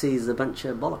that Boxy is a bunch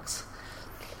of bollocks.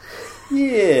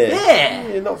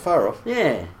 Yeah, not far off.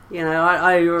 Yeah,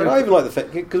 I even like the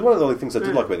fact, because one of the only things I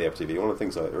did like about the Apple TV, one of the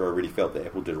things I really felt that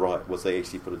Apple did right was they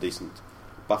actually put a decent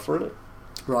buffer in it.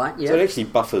 Right, yeah. So it actually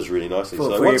buffers really nicely.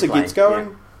 For once it airplay, gets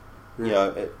going,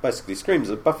 it basically screams.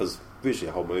 It buffers virtually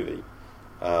a whole movie,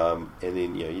 and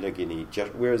then you don't get any.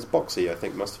 Whereas Boxy, I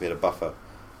think, must have had a buffer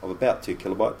of about 2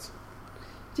 kilobytes.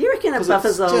 Do you reckon it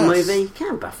buffers the whole movie? You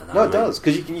can't buffer the whole movie. No, it does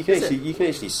because you can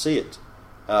actually see it.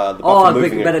 The buffer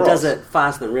moving but across. it does it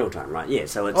faster than real time, right? Yeah,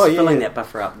 so it's filling that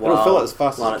buffer up while, it'll fill it as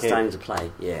fast while as it's starting to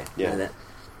play. Yeah.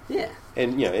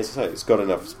 And as I say, it's got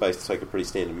enough space to take a pretty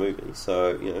standard movie,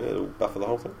 so it'll buffer the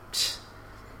whole thing.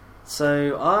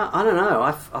 So I don't know.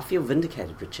 I feel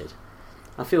vindicated, Richard.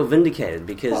 I feel vindicated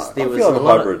because there was a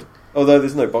lot hybrid. Although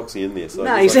there's no Boxy in there, so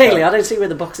no, exactly. I don't see where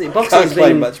the Boxy has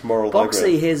been. Much moral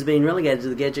Boxy has been relegated to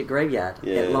the gadget graveyard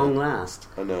at long last.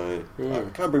 I know. Yeah. I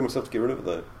can't bring myself to get rid of it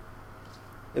though.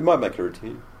 It might make a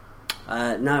return.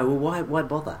 No. Well, why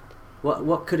bother?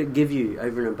 What could it give you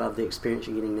over and above the experience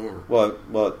you're getting now? Well,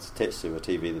 it's attached to a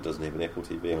TV that doesn't have an Apple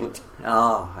TV on it.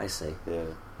 Oh, I see. Yeah.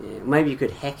 Maybe you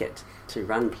could hack it to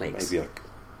run Plex. Maybe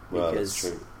because that's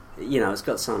true. It's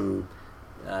got some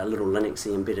little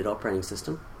Linuxy embedded operating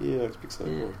system. Yeah, I expect so.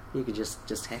 Yeah, you could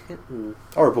just hack it. And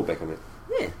I'll report back on that.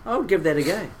 Yeah, I would give that a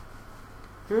go.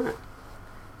 Right.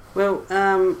 Well,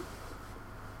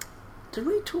 did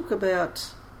we talk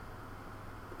about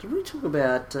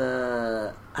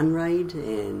Unraid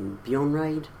and Beyond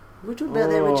Raid? Have we talked about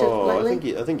that, Richard,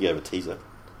 lately? I think you have a teaser.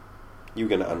 You were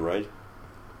going to Unraid.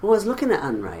 Well, I was looking at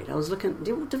Unraid.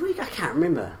 Did we? I can't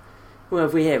remember. Well,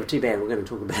 if we have, too bad. We're going to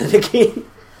talk about it again.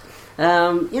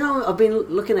 I've been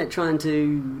looking at trying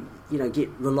to, get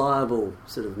reliable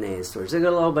sort of NAS storage. They've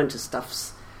got a whole bunch of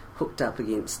stuffs hooked up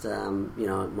against,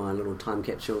 my little time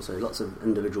capsule. So lots of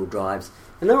individual drives,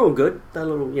 and they're all good. They're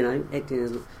little,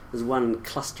 acting as one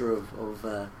cluster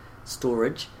of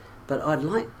storage. But I'd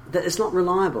like that it's not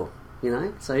reliable.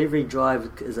 So every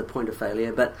drive is a point of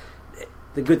failure. But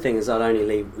the good thing is I'd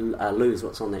only lose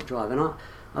what's on that drive, and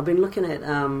I've been looking at,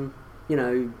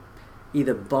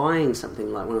 either buying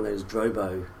something like one of those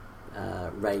Drobo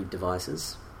RAID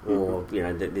devices, or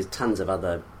there's tons of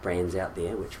other brands out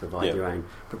there which provide their own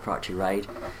proprietary RAID,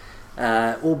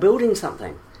 or building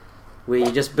something where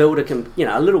you just build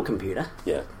a little computer,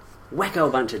 whack a whole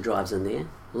bunch of drives in there,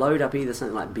 load up either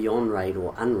something like Beyond RAID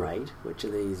or Unraid, which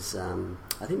are these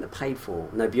I think they're paid for.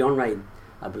 No, Beyond RAID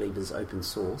I believe is open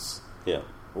source, or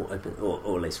open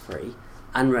or at least free.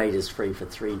 Unraid is free for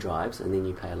 3 drives, and then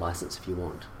you pay a license if you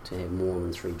want to have more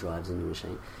than 3 drives in your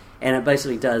machine. And it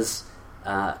basically does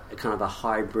kind of a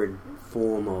hybrid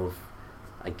form of,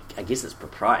 I guess it's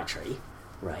proprietary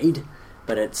RAID,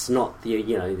 but it's not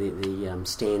the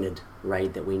standard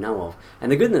RAID that we know of. And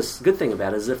the good thing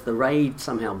about it is if the RAID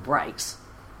somehow breaks,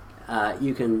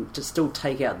 you can just still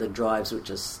take out the drives which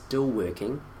are still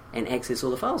working and access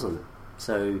all the files on them.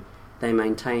 So they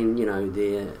maintain,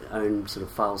 their own sort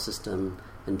of file system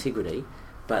integrity,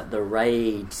 but the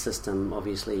RAID system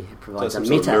obviously provides a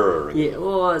meta,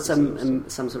 or some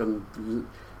sort of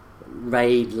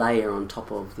RAID layer on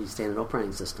top of the standard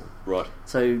operating system. Right.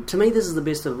 So to me, this is the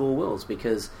best of all worlds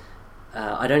because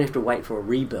I don't have to wait for a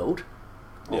rebuild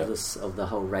of the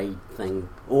whole RAID thing,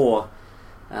 or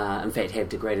in fact have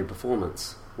degraded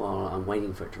performance while I'm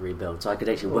waiting for it to rebuild. So I could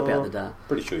actually whip out the data.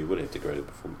 Pretty sure you would have degraded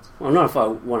performance. Well, not if I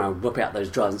want to whip out those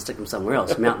drives and stick them somewhere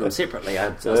else, mount them separately.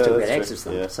 I'll still get access to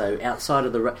them. Yeah. So outside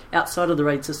of the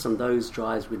RAID system, those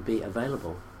drives would be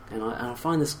available, and I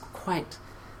find this quite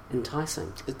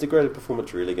enticing. Is degraded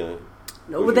performance really going to?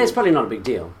 No, well, that's probably not a big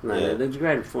deal. No, the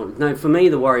degraded performance. No, for me,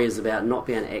 the worry is about not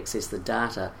being able to access the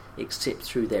data except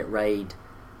through that RAID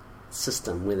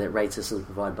system, where that RAID system is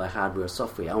provided by hardware or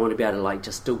software. I want to be able to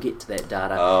just still get to that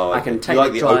data. I can take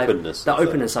the drive, the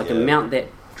openness. I can mount that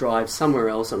drive somewhere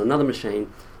else on another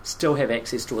machine, still have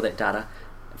access to all that data.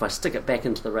 If I stick it back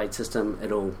into the RAID system,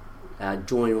 it'll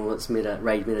join all its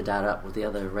RAID metadata up with the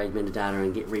other RAID metadata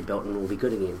and get rebuilt, and it'll be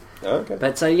good again. Okay.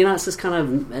 But so it's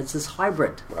this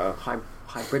hybrid,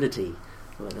 hybridity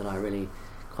that I really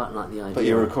quite like the idea. But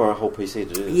you require a whole PC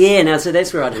to do this. Yeah, now so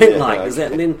that's where I don't like. Is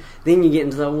that then you get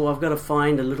into I've got to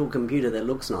find a little computer that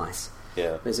looks nice.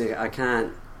 Yeah. Because I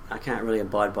can't really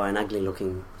abide by an ugly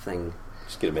looking thing.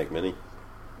 Just get a Mac Mini.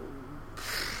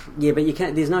 Yeah, but you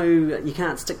can't. You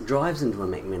can't stick drives into a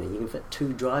Mac Mini. You can fit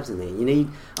 2 drives in there. You need.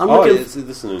 This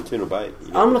is an internal bay.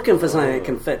 I'm looking for something that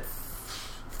can fit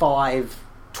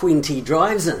 520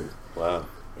 drives in. Wow.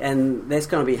 And that's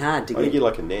going to be hard to get. I think you're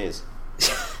like a NAS.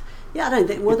 Yeah, I don't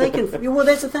think. Well, they can. Well,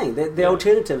 that's the thing. The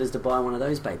alternative is to buy one of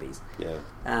those babies. Yeah.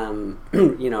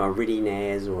 A Ready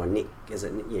NAS or a Nick. Is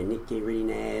it Netgear Ready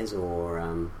NAS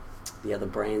or the other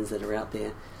brands that are out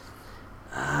there?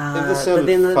 If this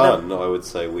sounded fun, I would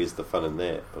say, where's the fun in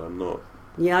that? But I'm not.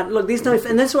 Yeah, look, there's no,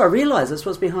 and that's what I realise. That's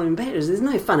what's behind batteries. There's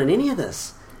no fun in any of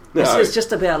this. No. It's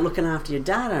just about looking after your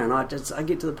data, and I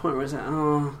get to the point where it's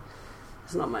like,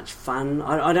 it's not much fun.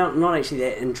 I'm not actually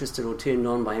that interested or turned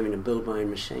on by having to build my own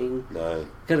machine. No.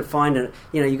 You've got to find it.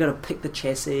 You've got to pick the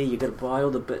chassis. You've got to buy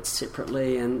all the bits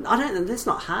separately, and that's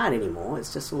not hard anymore.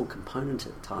 It's just all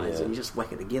componentized, and you just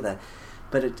whack it together.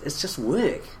 But it's just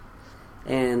work.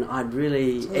 And I'd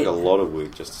really... It's like a lot of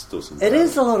work just to store some data. It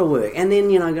is a lot of work. And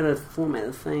then, I've got to format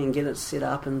the thing, get it set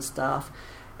up and stuff.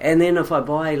 And then if I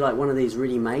buy, like, one of these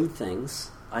ready-made things,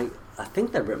 I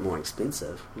think they're a bit more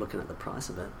expensive, looking at the price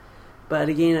of it. But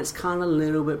again, it's kind of a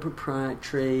little bit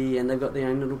proprietary, and they've got their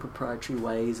own little proprietary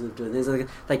ways of doing this.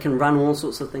 They can run all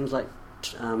sorts of things like,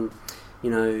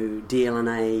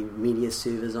 DLNA media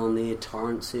servers on there,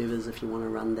 torrent servers if you want to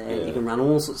run that. Yeah. You can run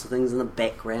all sorts of things in the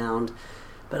background.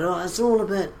 But it's all a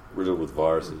bit... Riddled with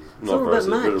viruses. It's all a bit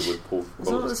much.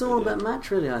 It's all a bit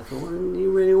much, really, I thought. And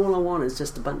all I want is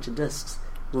just a bunch of discs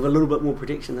with a little bit more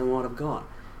protection than what I've got.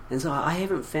 And so I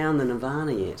haven't found the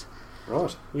Nirvana yet.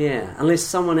 Right. Yeah, unless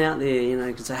someone out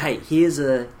there, can say, hey, here's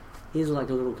like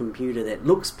a little computer that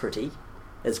looks pretty,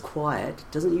 is quiet,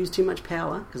 doesn't use too much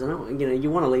power, because I know, you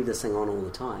want to leave this thing on all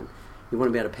the time. You want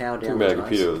to be able to power down the drives. About a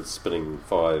computer that's spinning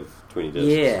 20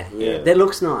 disks. Yeah. That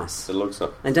looks nice. It looks nice.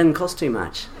 And doesn't cost too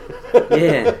much.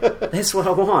 Yeah, that's what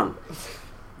I want.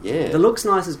 Yeah. The looks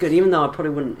nice is good, even though I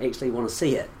probably wouldn't actually want to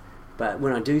see it. But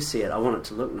when I do see it, I want it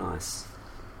to look nice.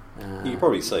 You could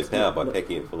probably save power by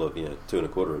packing it full of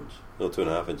 2.25 inch or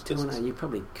 2.5 inch discs. You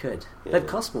probably could. Yeah. They'd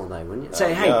cost more though, wouldn't you?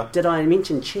 So hey, did I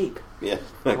mention cheap? Yeah.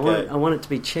 Okay. I want it to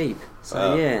be cheap.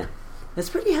 So yeah, it's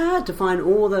pretty hard to find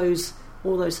all those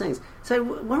things. So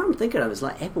what I'm thinking of is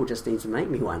like Apple just needs to make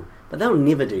me one, but they'll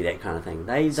never do that kind of thing.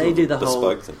 They do the whole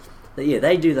bespoke thing. Yeah,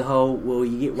 they do the whole. Well,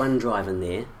 you get one drive in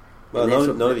there. Well,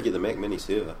 not if you get the Mac Mini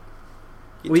server.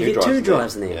 You get 2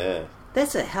 drives in there. Yeah.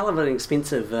 That's a hell of an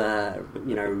expensive,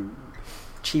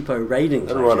 cheapo rating.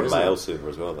 It'll run a mail server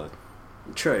as well, though.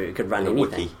 True, it could run and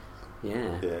anything. Wiki.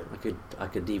 Yeah. I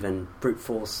could even brute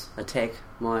force attack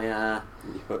my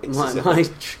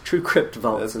TrueCrypt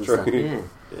vaults and stuff. Yeah.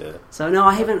 So no,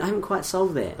 I haven't quite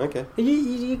solved that. Okay.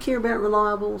 You care about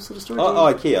reliable sort of storage?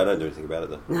 I care. I don't do anything about it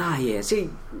though. Ah, yeah. See,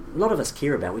 a lot of us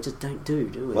care about it. We just don't do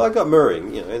we? Well, I got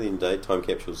mirroring. At the end of the day, Time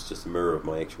Capsule is just a mirror of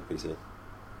my actual PC.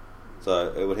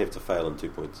 So it would have to fail in 2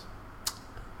 points.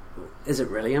 Is it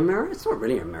really a mirror? It's not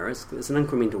really a mirror. It's an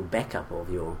incremental backup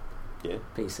of your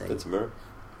PC. That's a mirror.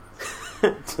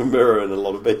 It's a mirror in a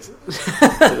lot of pieces.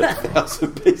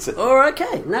 1,000 pieces. Oh,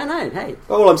 okay. No, hey.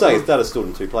 Well, all I'm saying is data's stored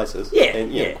in 2 places. Yeah.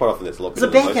 And quite often that's a lot better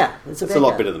than most people. It's a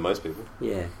lot better than most people.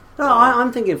 Yeah. No,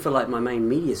 I'm thinking for like my main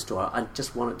media store, I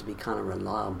just want it to be kind of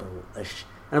reliable-ish.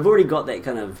 And I've already got that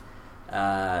kind of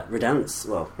redundancy.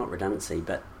 Well, not redundancy,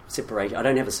 but separation. I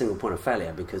don't have a single point of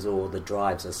failure because all the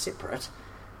drives are separate.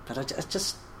 But it's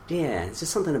just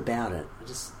something about it. I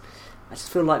just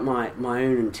feel like my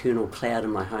own internal cloud in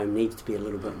my home needs to be a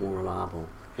little bit more reliable.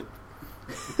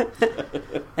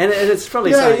 and it's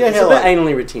probably it's a bit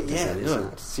anally retentive.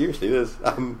 Yeah, seriously, it is.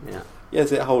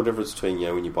 It's that whole difference between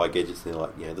when you buy gadgets and they're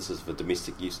like, this is for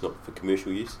domestic use, not for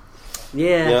commercial use.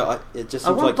 Yeah, it just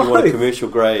seems like you want a commercial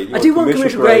grade. I do want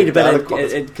commercial grade, but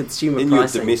at consumer in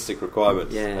pricing. Your domestic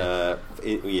requirements.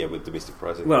 With domestic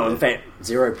pricing. Well, in fact,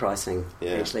 zero pricing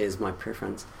actually is my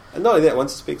preference. And not only that,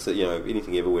 once it speaks that if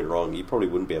anything ever went wrong, you probably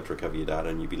wouldn't be able to recover your data,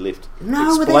 and you'd be left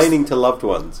explaining to loved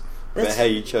ones about how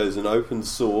you chose an open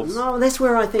source. No, that's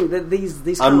where I think that these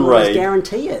companies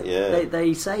guarantee it. Yeah.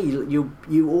 They say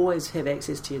you always have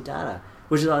access to your data.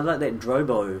 Which is, I like that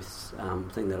Drobo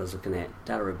thing that I was looking at,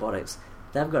 Data Robotics.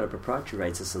 They've got a proprietary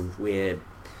RAID system where,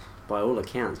 by all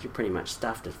accounts, you're pretty much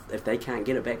stuffed if they can't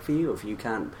get it back for you, if you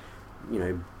can't,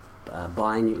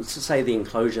 buy new. Say the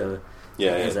enclosure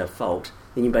has a fault,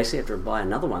 then you basically have to buy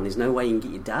another one. There's no way you can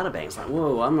get your data back. It's like,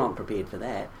 whoa, I'm not prepared for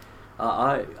that.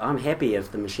 I'm happy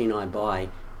if the machine I buy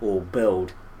or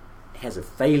build has a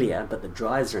failure, but the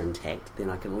drives are intact, then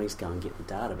I can at least go and get the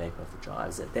data back off the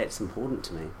drives. That's important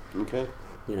to me. Okay.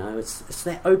 It's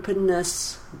that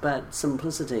openness, but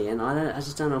simplicity, and I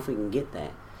just don't know if we can get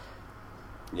that.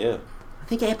 Yeah. I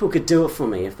think Apple could do it for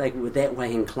me if they were that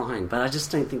way inclined, but I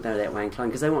just don't think they're that way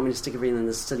inclined because they want me to stick everything in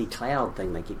this silly cloud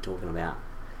thing they keep talking about.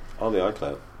 Oh, the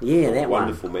iCloud. Yeah, that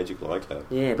wonderful, magical iCloud.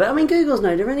 Yeah, but I mean, Google's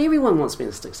no different. Everyone wants me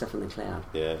to stick stuff in the cloud.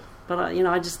 Yeah. But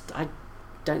I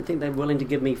don't think they're willing to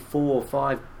give me 4,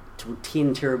 5,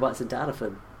 10 terabytes of data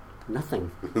for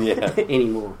nothing. Yeah.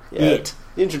 Anymore. Yeah. Yet.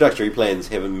 The introductory plans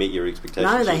haven't met your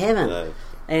expectations. No, they haven't. No.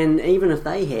 And even if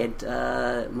they had,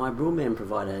 my broadband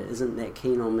provider isn't that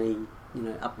keen on me,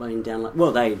 uploading, download.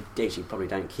 Well, they actually probably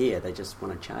don't care. They just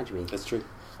want to charge me. That's true.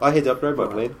 I had to upgrade my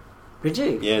plan. Did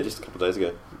you? Yeah, just a couple of days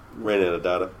ago. Ran out of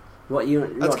data. What you?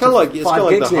 It's kind of like the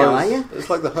hose. Now, are you? It's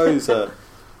like the hose.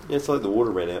 It's like the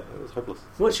water ran out. It was hopeless.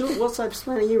 What type of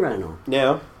plan are you running on?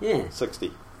 Now, yeah,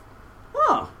 60.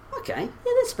 Oh, okay.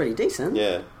 Yeah, that's pretty decent.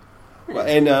 Yeah. Well,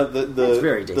 and that's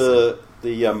very decent.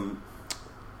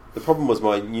 The problem was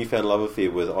my newfound love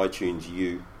affair with iTunes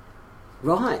U.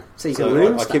 Right, so you can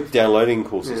learn stuff. I kept downloading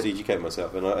courses to educate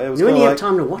myself, and it was when you like have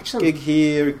time to watch them. Gig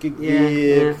here, gig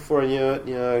there. Before I knew it,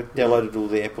 downloaded all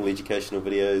the Apple educational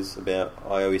videos about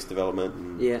iOS development.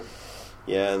 And,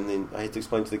 and then I had to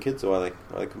explain to the kids why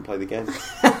they couldn't play the game.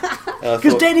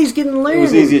 Because Daddy's getting learned. It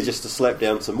was easier just to slap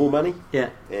down some more money.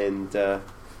 Yeah, and get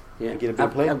a better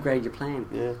plan. Upgrade your plan.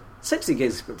 Yeah, 60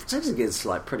 gigs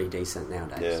like pretty decent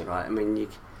nowadays, right? I mean,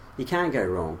 you can't go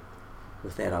wrong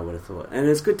with that, I would have thought. And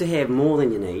it's good to have more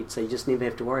than you need, so you just never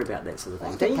have to worry about that sort of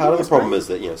thing. I think part of the problem is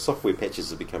that software patches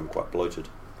have become quite bloated.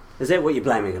 Is that what you're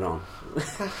blaming it on?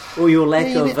 Or your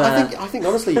lack of... I think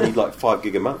honestly you need like 5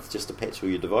 gig a month just to patch all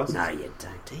your devices. No, you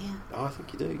don't, do you? Oh, I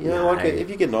think you do. If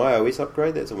you get an iOS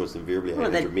upgrade, that's almost invariably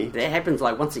 800 meg. That happens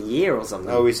like once a year or something.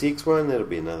 OS X one, that'll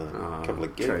be another couple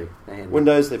of gig. True.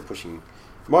 Windows, they're pushing...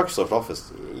 Microsoft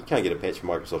Office, you can't get a patch for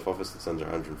Microsoft Office that's under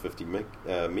 150 meg.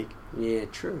 Yeah,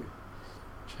 true.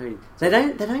 They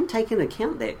don't take into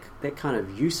account that kind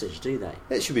of usage, do they?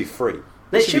 That should be free.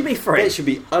 That should be free. That should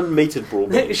be unmetered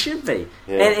broadband. It should be.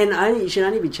 Yeah. And you should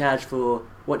only be charged for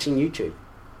watching YouTube.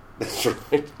 That's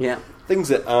right. Yeah. Things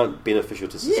that aren't beneficial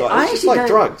to society. Yeah, it's just like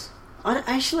drugs.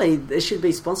 It should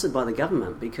be sponsored by the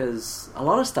government because a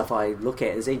lot of stuff I look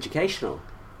at is educational.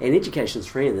 And education's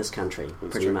free in this country,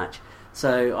 pretty much.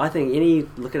 So I think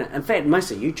in fact,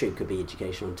 most of YouTube could be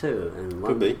educational too, in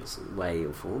one way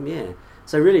or form, yeah.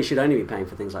 So really you should only be paying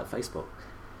for things like Facebook.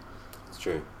 That's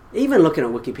true. Even looking at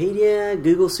Wikipedia,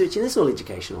 Google searching, that's all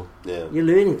educational. Yeah. You're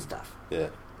learning stuff. Yeah.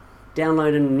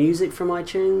 Downloading music from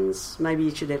iTunes, maybe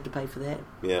you should have to pay for that.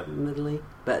 Yeah. Admittedly.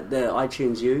 But the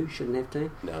iTunes U shouldn't have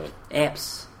to. No.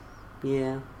 Apps,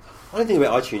 yeah. The only thing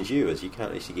about iTunes U is you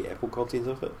can't actually get Apple content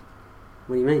off it.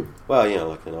 What do you mean? Well,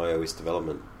 like an iOS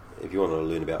development. If you want to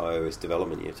learn about iOS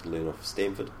development, you have to learn off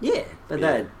Stanford. Yeah, but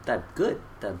they're good.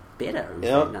 They're better.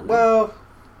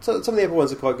 So some of the Apple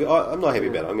ones are quite good. I'm not happy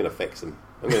about it. I'm going to fax them.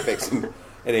 I'm going to fax them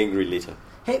an angry letter.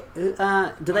 Hey, do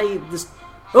they...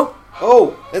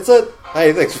 Oh, that's it.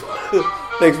 Hey, thanks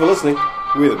for listening.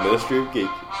 We're the Ministry of Geek.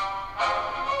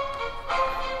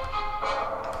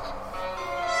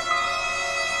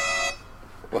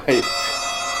 Wait.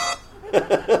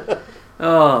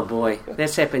 Oh boy,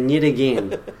 that's happened yet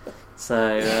again.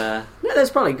 So that's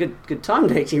probably a good time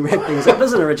to actually wrap things up,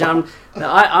 isn't it, Rich? I'm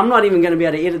not even going to be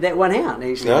able to edit that one out.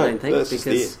 Actually, no, I don't think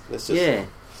because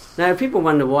Now, people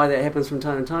wonder why that happens from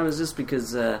time to time. It's just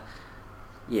because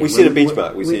we set a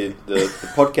benchmark. We said the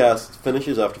podcast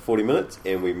finishes after 40 minutes,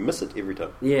 and we miss it every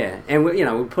time. Yeah, and we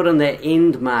put in that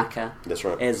end marker. That's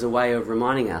right. As a way of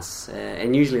reminding us,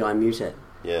 and usually I mute it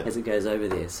as it goes over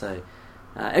there. So.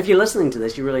 If you're listening to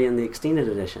this, you're really in the extended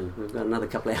edition. We've got another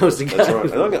couple of hours to go. That's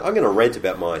right. And I'm going to rant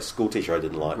about my school teacher I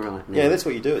didn't like. Right. Yeah, that's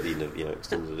what you do at the end of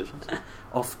extended editions.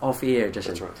 Off-air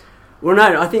edition. That's right. Well,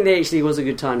 no, I think that actually was a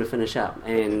good time to finish up.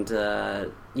 And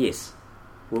yes,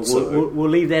 we'll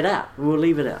leave that up. We'll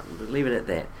leave it up. We'll leave it at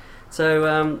that.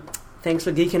 So thanks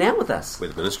for geeking out with us. We're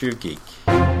the Ministry of Geek.